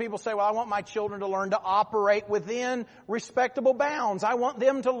 right? Some people say, well, I want my children to learn to operate within respectable bounds. I want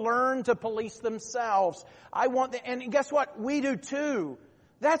them to learn to police themselves. And guess what? We do too.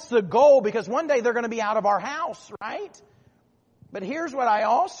 That's the goal, because one day they're going to be out of our house, right? But here's what I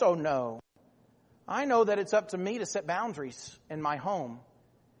also know. I know that it's up to me to set boundaries in my home.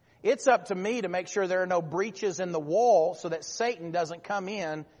 It's up to me to make sure there are no breaches in the wall so that Satan doesn't come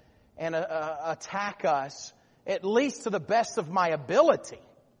in and attack us, at least to the best of my ability.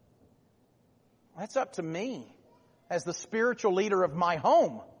 That's up to me as the spiritual leader of my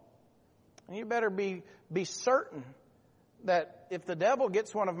home. And you better be certain that if the devil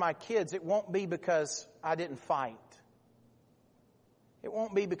gets one of my kids, it won't be because I didn't fight. It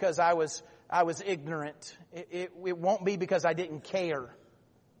won't be because I was ignorant. It won't be because I didn't care.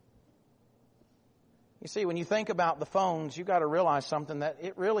 You see, when you think about the phones, you've got to realize something, that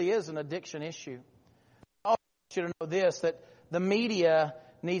it really is an addiction issue. I also want you to know this, that the media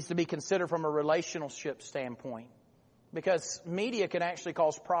needs to be considered from a relationship standpoint, because media can actually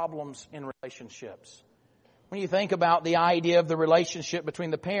cause problems in relationships. When you think about the idea of the relationship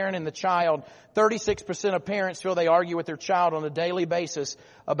between the parent and the child, 36% of parents feel they argue with their child on a daily basis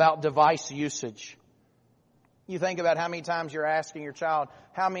about device usage. You think about how many times you're asking your child,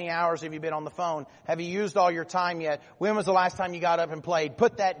 how many hours have you been on the phone? Have you used all your time yet? When was the last time you got up and played?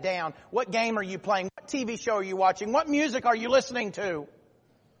 Put that down. What game are you playing? What TV show are you watching? What music are you listening to?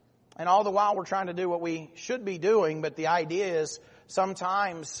 And all the while we're trying to do what we should be doing, but the idea is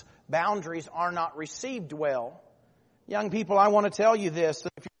sometimes boundaries are not received well. Young people, I want to tell you this,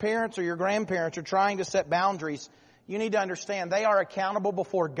 that if your parents or your grandparents are trying to set boundaries, you need to understand they are accountable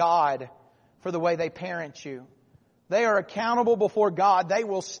before God for the way they parent you. They are accountable before God. They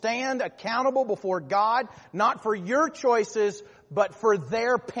will stand accountable before God, not for your choices, but for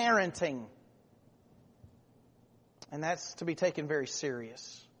their parenting. And that's to be taken very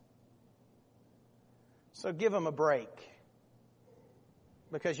serious. So give them a break,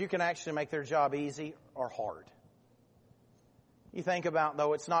 because you can actually make their job easy or hard. You think about,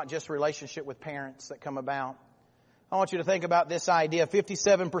 though, it's not just relationship with parents that come about. I want you to think about this idea.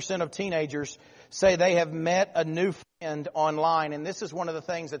 57% of teenagers say they have met a new friend online. And this is one of the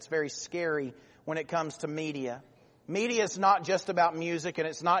things that's very scary when it comes to media. Media is not just about music, and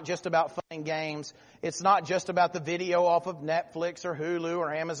it's not just about fun and games. It's not just about the video off of Netflix or Hulu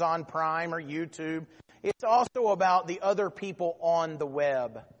or Amazon Prime or YouTube. It's also about the other people on the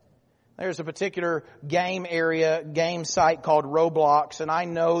web. There's a particular game site called Roblox, and I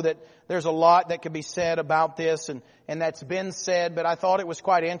know that there's a lot that could be said about this, and that's been said, but I thought it was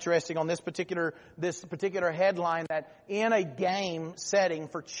quite interesting on this particular headline that in a game setting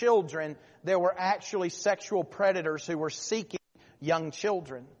for children, there were actually sexual predators who were seeking young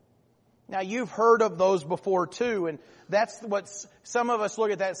children. Now, you've heard of those before too, and that's what some of us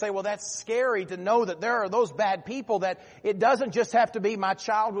look at that and say, well, that's scary to know that there are those bad people, that it doesn't just have to be my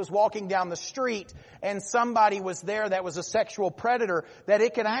child was walking down the street and somebody was there that was a sexual predator, that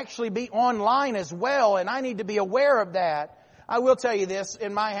it can actually be online as well, and I need to be aware of that. I will tell you this,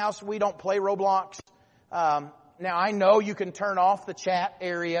 in my house, we don't play Roblox. Now, I know you can turn off the chat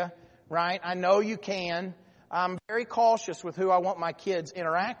area, right? I know you can. I'm very cautious with who I want my kids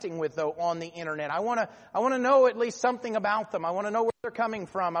interacting with, though, on the internet. I want to know at least something about them. I want to know where they're coming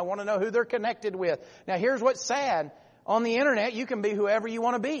from. I want to know who they're connected with. Now, here's what's sad. On the internet, you can be whoever you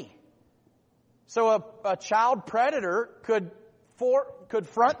want to be. So a child predator could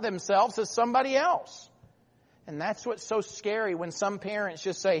front themselves as somebody else. And that's what's so scary when some parents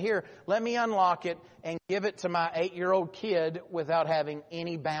just say, here, let me unlock it and give it to my 8-year-old kid without having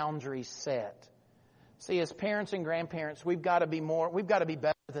any boundaries set. See, as parents and grandparents, we've got to be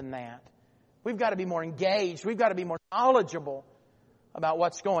better than that. We've got to be more engaged. We've got to be more knowledgeable about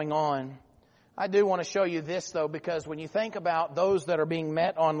what's going on. I do want to show you this, though, because when you think about those that are being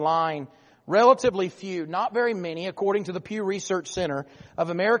met online, relatively few, not very many, according to the Pew Research Center,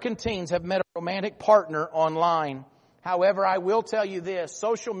 of American teens have met a romantic partner online. However, I will tell you this,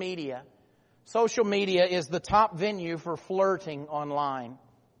 social media is the top venue for flirting online.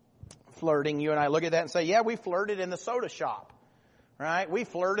 Flirting, you and I look at that and say, yeah, we flirted in the soda shop, right? We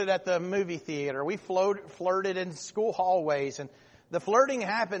flirted at the movie theater. We flirted in school hallways. And the flirting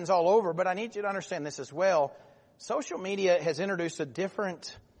happens all over, but I need you to understand this as well. Social media has introduced a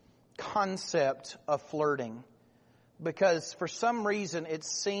different concept of flirting because for some reason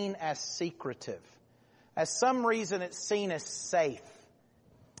it's seen as secretive. As some reason it's seen as safe.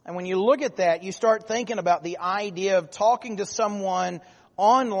 And when you look at that, you start thinking about the idea of talking to someone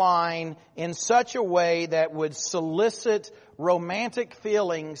online in such a way that would solicit romantic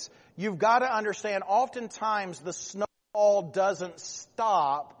feelings. You've got to understand, oftentimes the snowball doesn't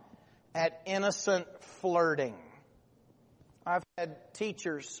stop at innocent flirting. I've had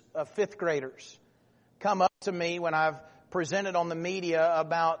teachers of fifth graders come up to me when I've presented on the media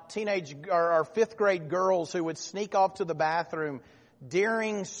about teenage or fifth grade girls who would sneak off to the bathroom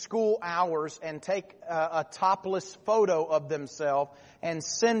during school hours and take a topless photo of themselves and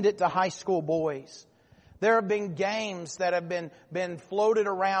send it to high school boys. There have been games that have been floated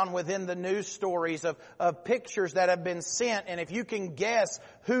around within the news stories of pictures that have been sent. And if you can guess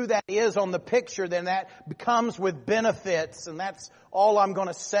who that is on the picture, then that comes with benefits. And that's all I'm going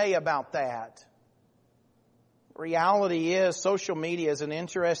to say about that. Reality is, social media is an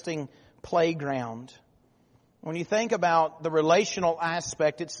interesting playground. When you think about the relational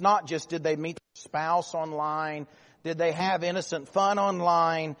aspect, it's not just did they meet their spouse online, did they have innocent fun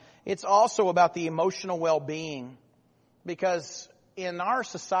online. It's also about the emotional well-being. Because in our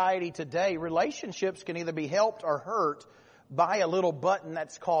society today, relationships can either be helped or hurt by a little button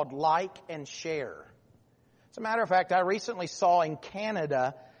that's called like and share. As a matter of fact, I recently saw in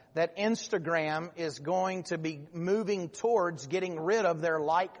Canada that Instagram is going to be moving towards getting rid of their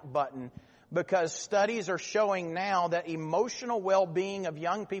like button, because studies are showing now that emotional well-being of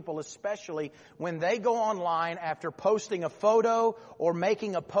young people, especially when they go online after posting a photo or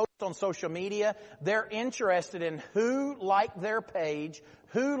making a post on social media, they're interested in who liked their page,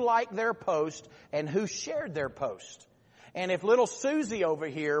 who liked their post, and who shared their post. And if little Susie over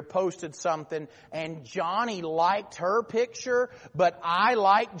here posted something and Johnny liked her picture, but I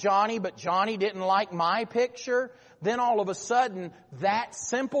liked Johnny, but Johnny didn't like my picture, then all of a sudden that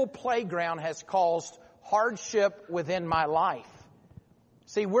simple playground has caused hardship within my life.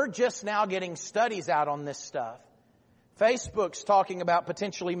 See, we're just now getting studies out on this stuff. Facebook's talking about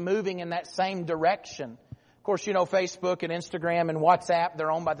potentially moving in that same direction. Of course, you know, Facebook and Instagram and WhatsApp,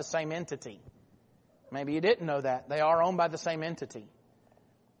 they're owned by the same entity. Maybe you didn't know that. They are owned by the same entity.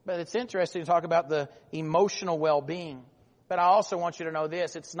 But it's interesting to talk about the emotional well-being. But I also want you to know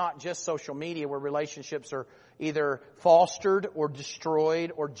this. It's not just social media where relationships are either fostered or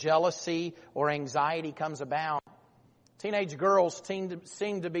destroyed or jealousy or anxiety comes about. Teenage girls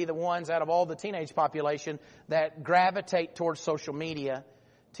seem to be the ones out of all the teenage population that gravitate towards social media.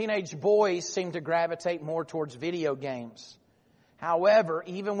 Teenage boys seem to gravitate more towards video games. However,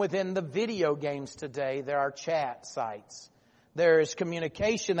 even within the video games today, there are chat sites. There is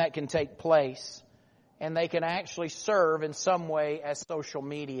communication that can take place, and they can actually serve in some way as social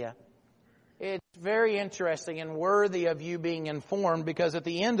media. It's very interesting and worthy of you being informed, because at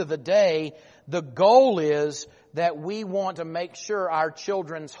the end of the day, the goal is that we want to make sure our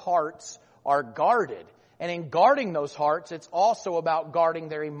children's hearts are guarded. And in guarding those hearts, it's also about guarding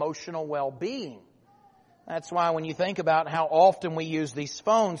their emotional well-being. That's why when you think about how often we use these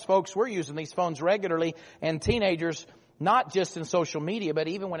phones, folks, we're using these phones regularly, and teenagers, not just in social media, but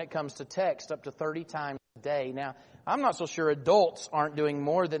even when it comes to text, up to 30 times a day. Now, I'm not so sure adults aren't doing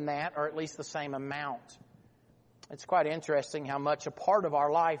more than that, or at least the same amount. It's quite interesting how much a part of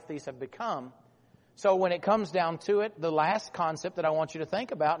our life these have become. So when it comes down to it, the last concept that I want you to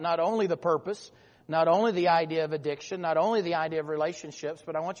think about, not only the purpose, not only the idea of addiction, not only the idea of relationships,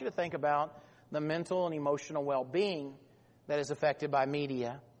 but I want you to think about the mental and emotional well-being that is affected by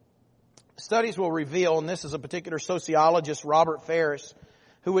media. Studies will reveal, and this is a particular sociologist, Robert Ferris,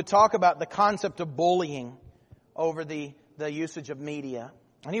 who would talk about the concept of bullying over the usage of media.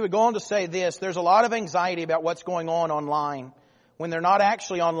 And he would go on to say this: there's a lot of anxiety about what's going on online when they're not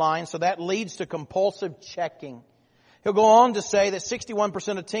actually online, so that leads to compulsive checking. He'll go on to say that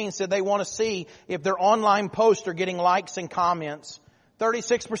 61% of teens said they want to see if their online posts are getting likes and comments.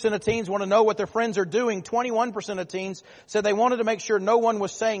 36% of teens want to know what their friends are doing. 21% of teens said they wanted to make sure no one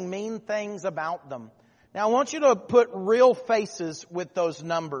was saying mean things about them. Now, I want you to put real faces with those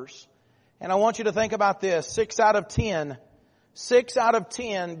numbers. And I want you to think about this. 6 out of 10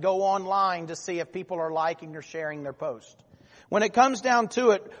 go online to see if people are liking or sharing their post. When it comes down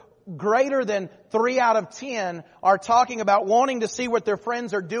to it, greater than 3 out of 10 are talking about wanting to see what their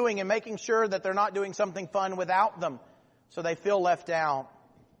friends are doing and making sure that they're not doing something fun without them, so they feel left out.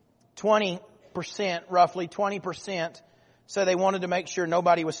 20%, roughly 20%, So they wanted to make sure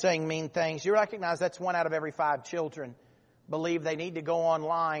nobody was saying mean things. You recognize that's 1 out of every 5 children believe they need to go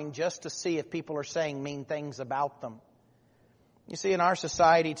online just to see if people are saying mean things about them. You see, in our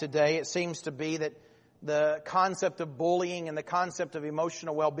society today, it seems to be that the concept of bullying and the concept of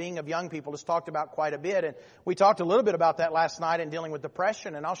emotional well-being of young people is talked about quite a bit. And we talked a little bit about that last night in dealing with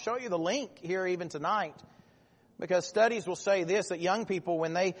depression. And I'll show you the link here even tonight. Because studies will say this, that young people,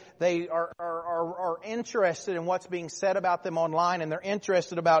 when they are interested in what's being said about them online and they're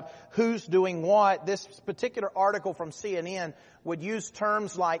interested about who's doing what, this particular article from CNN would use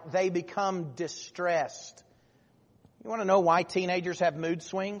terms like they become distressed. You want to know why teenagers have mood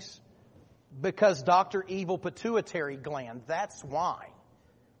swings? Because Dr. Evil pituitary gland. That's why.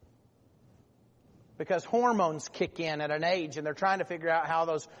 Because hormones kick in at an age and they're trying to figure out how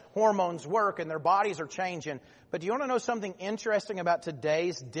those hormones work and their bodies are changing. But do you want to know something interesting about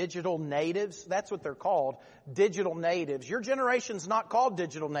today's digital natives? That's what they're called, digital natives. Your generation's not called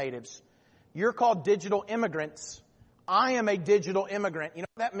digital natives. You're called digital immigrants. I am a digital immigrant. You know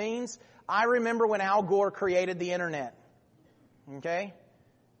what that means? I remember when Al Gore created the internet. Okay?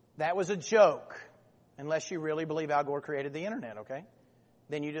 That was a joke. Unless you really believe Al Gore created the internet, okay?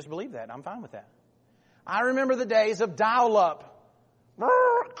 Then you just believe that. I'm fine with that. I remember the days of dial-up.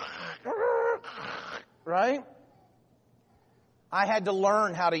 Right? I had to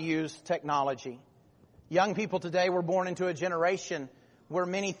learn how to use technology. Young people today were born into a generation where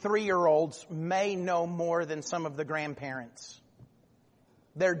many 3-year-olds may know more than some of the grandparents.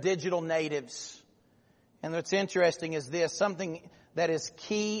 They're digital natives. And what's interesting is this, something that is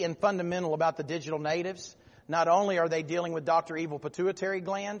key and fundamental about the digital natives. Not only are they dealing with Dr. Evil pituitary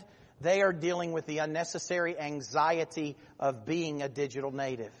gland, they are dealing with the unnecessary anxiety of being a digital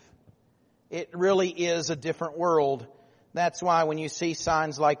native. It really is a different world. That's why when you see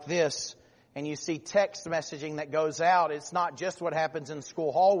signs like this and you see text messaging that goes out, it's not just what happens in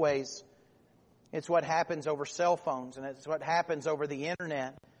school hallways. It's what happens over cell phones, and it's what happens over the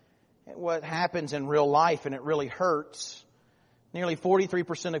internet. What happens in real life, and it really hurts. Nearly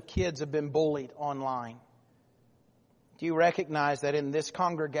 43% of kids have been bullied online. Do you recognize that in this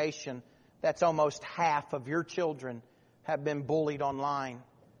congregation, that's almost half of your children have been bullied online?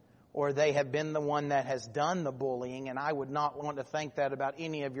 Or they have been the one that has done the bullying, and I would not want to think that about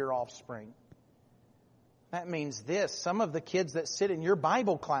any of your offspring. That means this, some of the kids that sit in your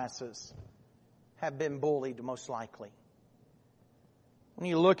Bible classes have been bullied most likely. When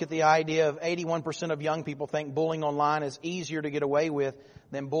you look at the idea of 81% of young people think bullying online is easier to get away with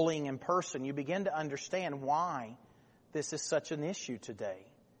than bullying in person, you begin to understand why this is such an issue today.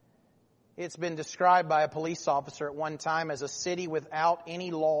 It's been described by a police officer at one time as a city without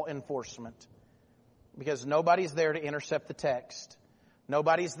any law enforcement. Because nobody's there to intercept the text.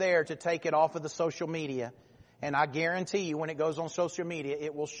 Nobody's there to take it off of the social media. And I guarantee you when it goes on social media,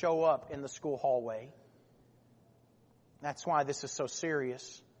 it will show up in the school hallway. That's why this is so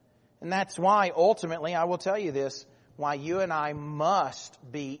serious. And that's why, ultimately, I will tell you this, why you and I must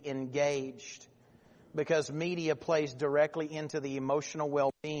be engaged. Because media plays directly into the emotional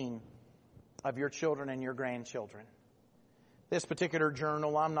well-being of your children and your grandchildren. This particular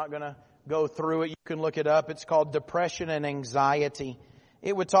journal, I'm not going to go through it. You can look it up. It's called Depression and Anxiety.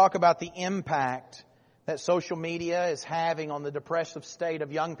 It would talk about the impact that social media is having on the depressive state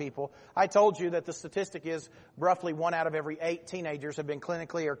of young people. I told you that the statistic is roughly 1 out of every 8 teenagers have been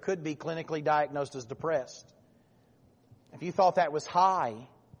clinically or could be clinically diagnosed as depressed. If you thought that was high,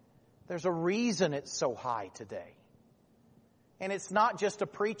 there's a reason it's so high today. And it's not just a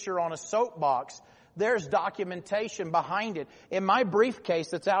preacher on a soapbox. There's documentation behind it. In my briefcase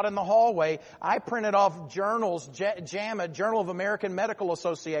that's out in the hallway, I printed off journals, JAMA, Journal of American Medical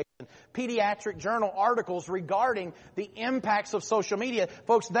Association, pediatric journal articles regarding the impacts of social media.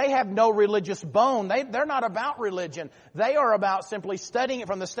 Folks, they have no religious bone. They're not about religion. They are about simply studying it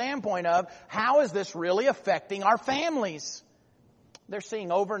from the standpoint of how is this really affecting our families? They're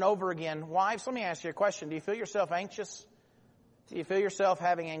seeing over and over again. Wives, let me ask you a question. Do you feel yourself anxious? Do you feel yourself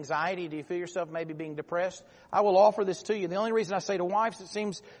having anxiety? Do you feel yourself maybe being depressed? I will offer this to you. The only reason I say to wives, it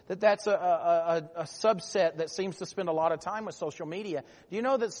seems that that's a subset that seems to spend a lot of time with social media. Do you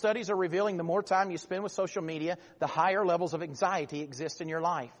know that studies are revealing the more time you spend with social media, the higher levels of anxiety exist in your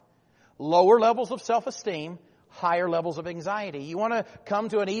life? Lower levels of self-esteem, higher levels of anxiety. You want to come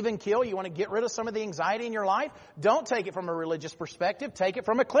to an even kill? You want to get rid of some of the anxiety in your life? Don't take it from a religious perspective. Take it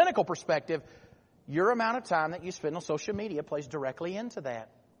from a clinical perspective. Your amount of time that you spend on social media plays directly into that.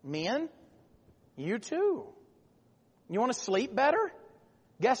 Men, you too. You want to sleep better?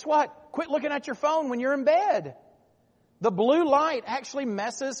 Guess what? Quit looking at your phone when you're in bed. The blue light actually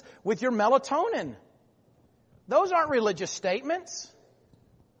messes with your melatonin. Those aren't religious statements.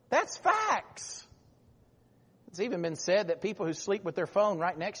 That's facts. It's even been said that people who sleep with their phone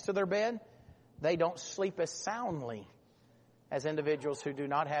right next to their bed, they don't sleep as soundly as individuals who do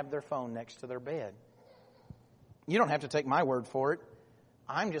not have their phone next to their bed. You don't have to take my word for it.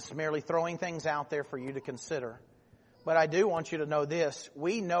 I'm just merely throwing things out there for you to consider. But I do want you to know this.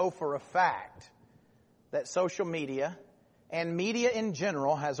 We know for a fact that social media and media in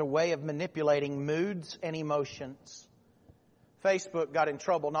general has a way of manipulating moods and emotions. Facebook got in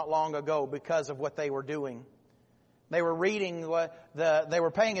trouble not long ago because of what they were doing. They were reading they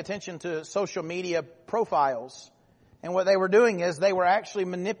were paying attention to social media profiles. And what they were doing is they were actually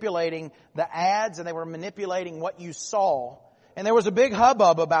manipulating the ads and they were manipulating what you saw. And there was a big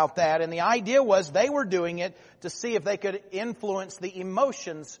hubbub about that. And the idea was they were doing it to see if they could influence the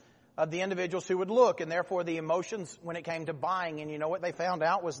emotions of the individuals who would look. And therefore the emotions when it came to buying. And you know what they found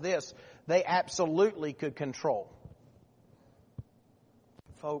out was this. They absolutely could control.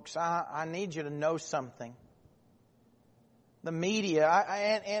 Folks, I need you to know something. The media,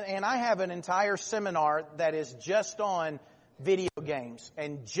 and I have an entire seminar that is just on video games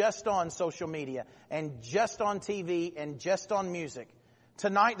and just on social media and just on TV and just on music.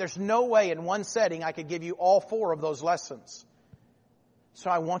 Tonight, there's no way in one setting I could give you all 4 of those lessons. So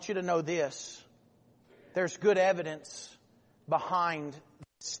I want you to know this. There's good evidence behind this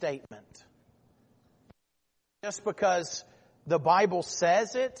statement. Just because the Bible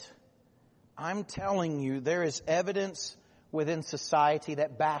says it, I'm telling you there is evidence within society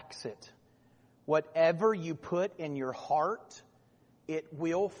that backs it. Whatever you put in your heart, it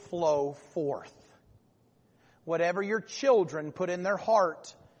will flow forth. Whatever your children put in their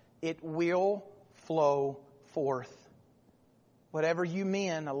heart, it will flow forth. Whatever you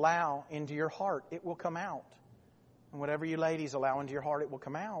men allow into your heart, it will come out. And whatever you ladies allow into your heart, it will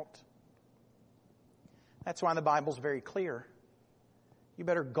come out. That's why the Bible's very clear. You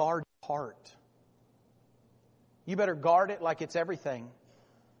better guard your heart. You better guard it like it's everything.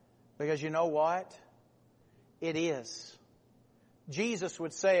 Because you know what? It is. Jesus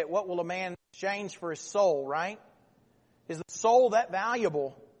would say it, what will a man exchange for his soul, right? Is the soul that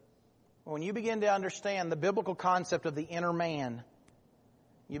valuable? When you begin to understand the biblical concept of the inner man,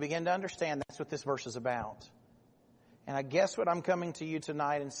 you begin to understand that's what this verse is about. And I guess what I'm coming to you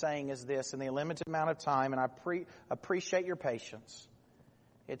tonight and saying is this, in the limited amount of time, and I appreciate your patience.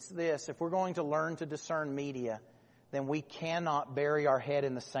 It's this, if we're going to learn to discern media, then we cannot bury our head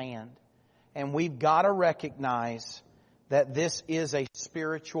in the sand. And we've got to recognize that this is a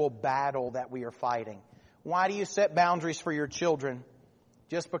spiritual battle that we are fighting. Why do you set boundaries for your children?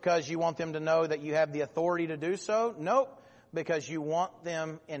 Just because you want them to know that you have the authority to do so? Nope. Because you want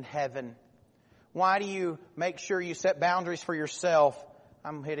them in heaven. Why do you make sure you set boundaries for yourself?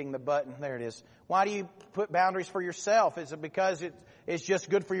 I'm hitting the button. There it is. Why do you put boundaries for yourself? Is it because it's just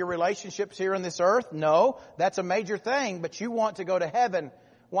good for your relationships here on this earth? No, that's a major thing, but you want to go to heaven.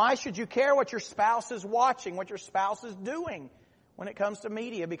 Why should you care what your spouse is watching, what your spouse is doing when it comes to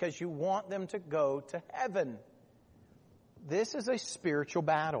media? Because you want them to go to heaven. This is a spiritual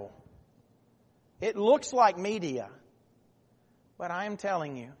battle. It looks like media, but I am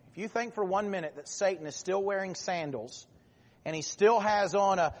telling you, if you think for 1 minute that Satan is still wearing sandals, and he still has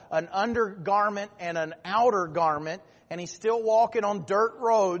on an undergarment and an outer garment, and he's still walking on dirt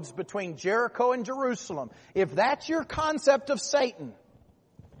roads between Jericho and Jerusalem. If that's your concept of Satan,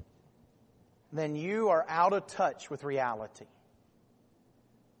 then you are out of touch with reality.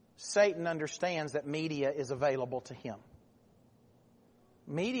 Satan understands that media is available to him.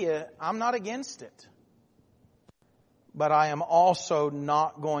 Media, I'm not against it. But I am also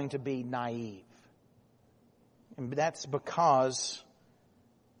not going to be naive. And that's because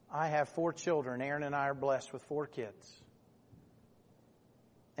I have 4 children. Aaron and I are blessed with 4 kids.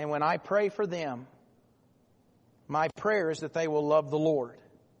 And when I pray for them, my prayer is that they will love the Lord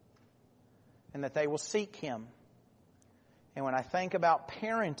and that they will seek Him. And when I think about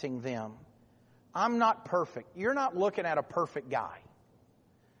parenting them, I'm not perfect. You're not looking at a perfect guy.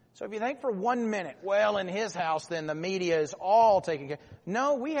 So if you think for 1 minute, well, in his house, then the media is all taken care of.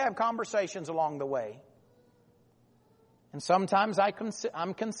 No, we have conversations along the way. And sometimes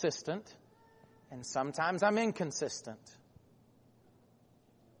I'm consistent, and sometimes I'm inconsistent.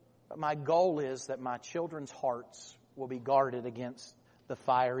 But my goal is that my children's hearts will be guarded against the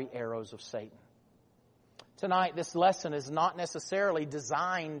fiery arrows of Satan. Tonight, this lesson is not necessarily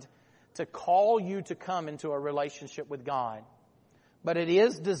designed to call you to come into a relationship with God. But it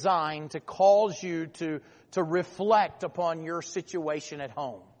is designed to cause you to reflect upon your situation at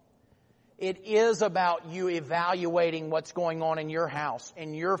home. It is about you evaluating what's going on in your house,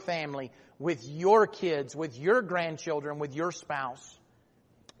 in your family, with your kids, with your grandchildren, with your spouse.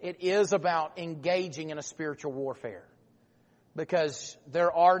 It is about engaging in a spiritual warfare. Because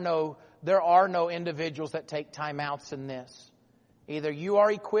there are no individuals that take timeouts in this. Either you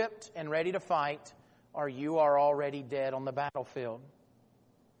are equipped and ready to fight, or you are already dead on the battlefield.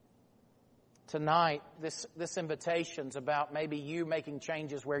 Tonight, this invitation's about maybe you making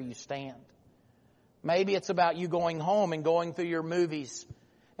changes where you stand. Maybe it's about you going home and going through your movies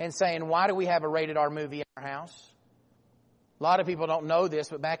and saying, why do we have a rated R movie in our house? A lot of people don't know this,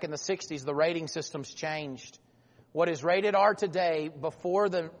 but back in the 60s, the rating systems changed. What is rated R today, before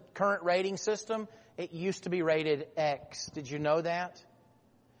the current rating system, it used to be rated X. Did you know that?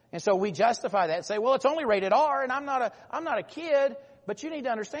 And so we justify that and say, well, it's only rated R and I'm not a kid. But you need to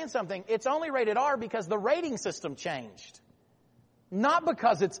understand something. It's only rated R because the rating system changed. Not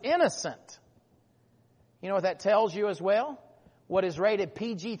because it's innocent. You know what that tells you as well? What is rated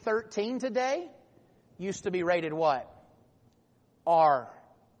PG-13 today used to be rated what? R.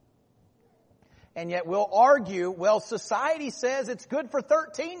 And yet we'll argue, well, society says it's good for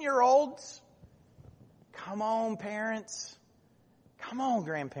 13-year-olds. Come on, parents. Come on,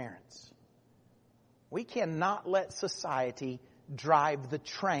 grandparents. We cannot let society drive the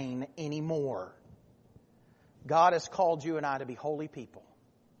train anymore. God has called you and I to be holy people.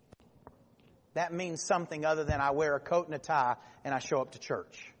 That means something other than I wear a coat and a tie and I show up to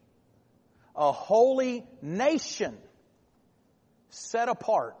church. A holy nation set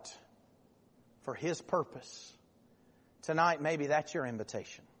apart for His purpose. Tonight, maybe that's your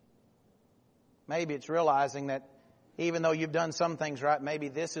invitation. Maybe it's realizing that even though you've done some things right, maybe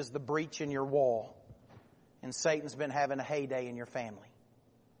this is the breach in your wall. And Satan's been having a heyday in your family.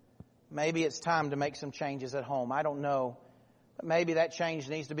 Maybe it's time to make some changes at home. I don't know. But maybe that change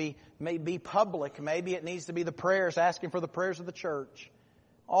needs to be public. Maybe it needs to be the prayers, asking for the prayers of the church.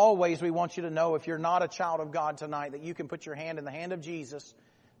 Always we want you to know, if you're not a child of God tonight, that you can put your hand in the hand of Jesus.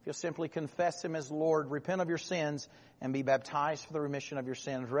 If you'll simply confess Him as Lord, repent of your sins, and be baptized for the remission of your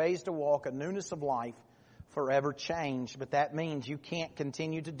sins. Raised to walk a newness of life, forever changed. But that means you can't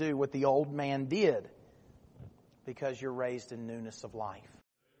continue to do what the old man did, because you're raised in newness of life.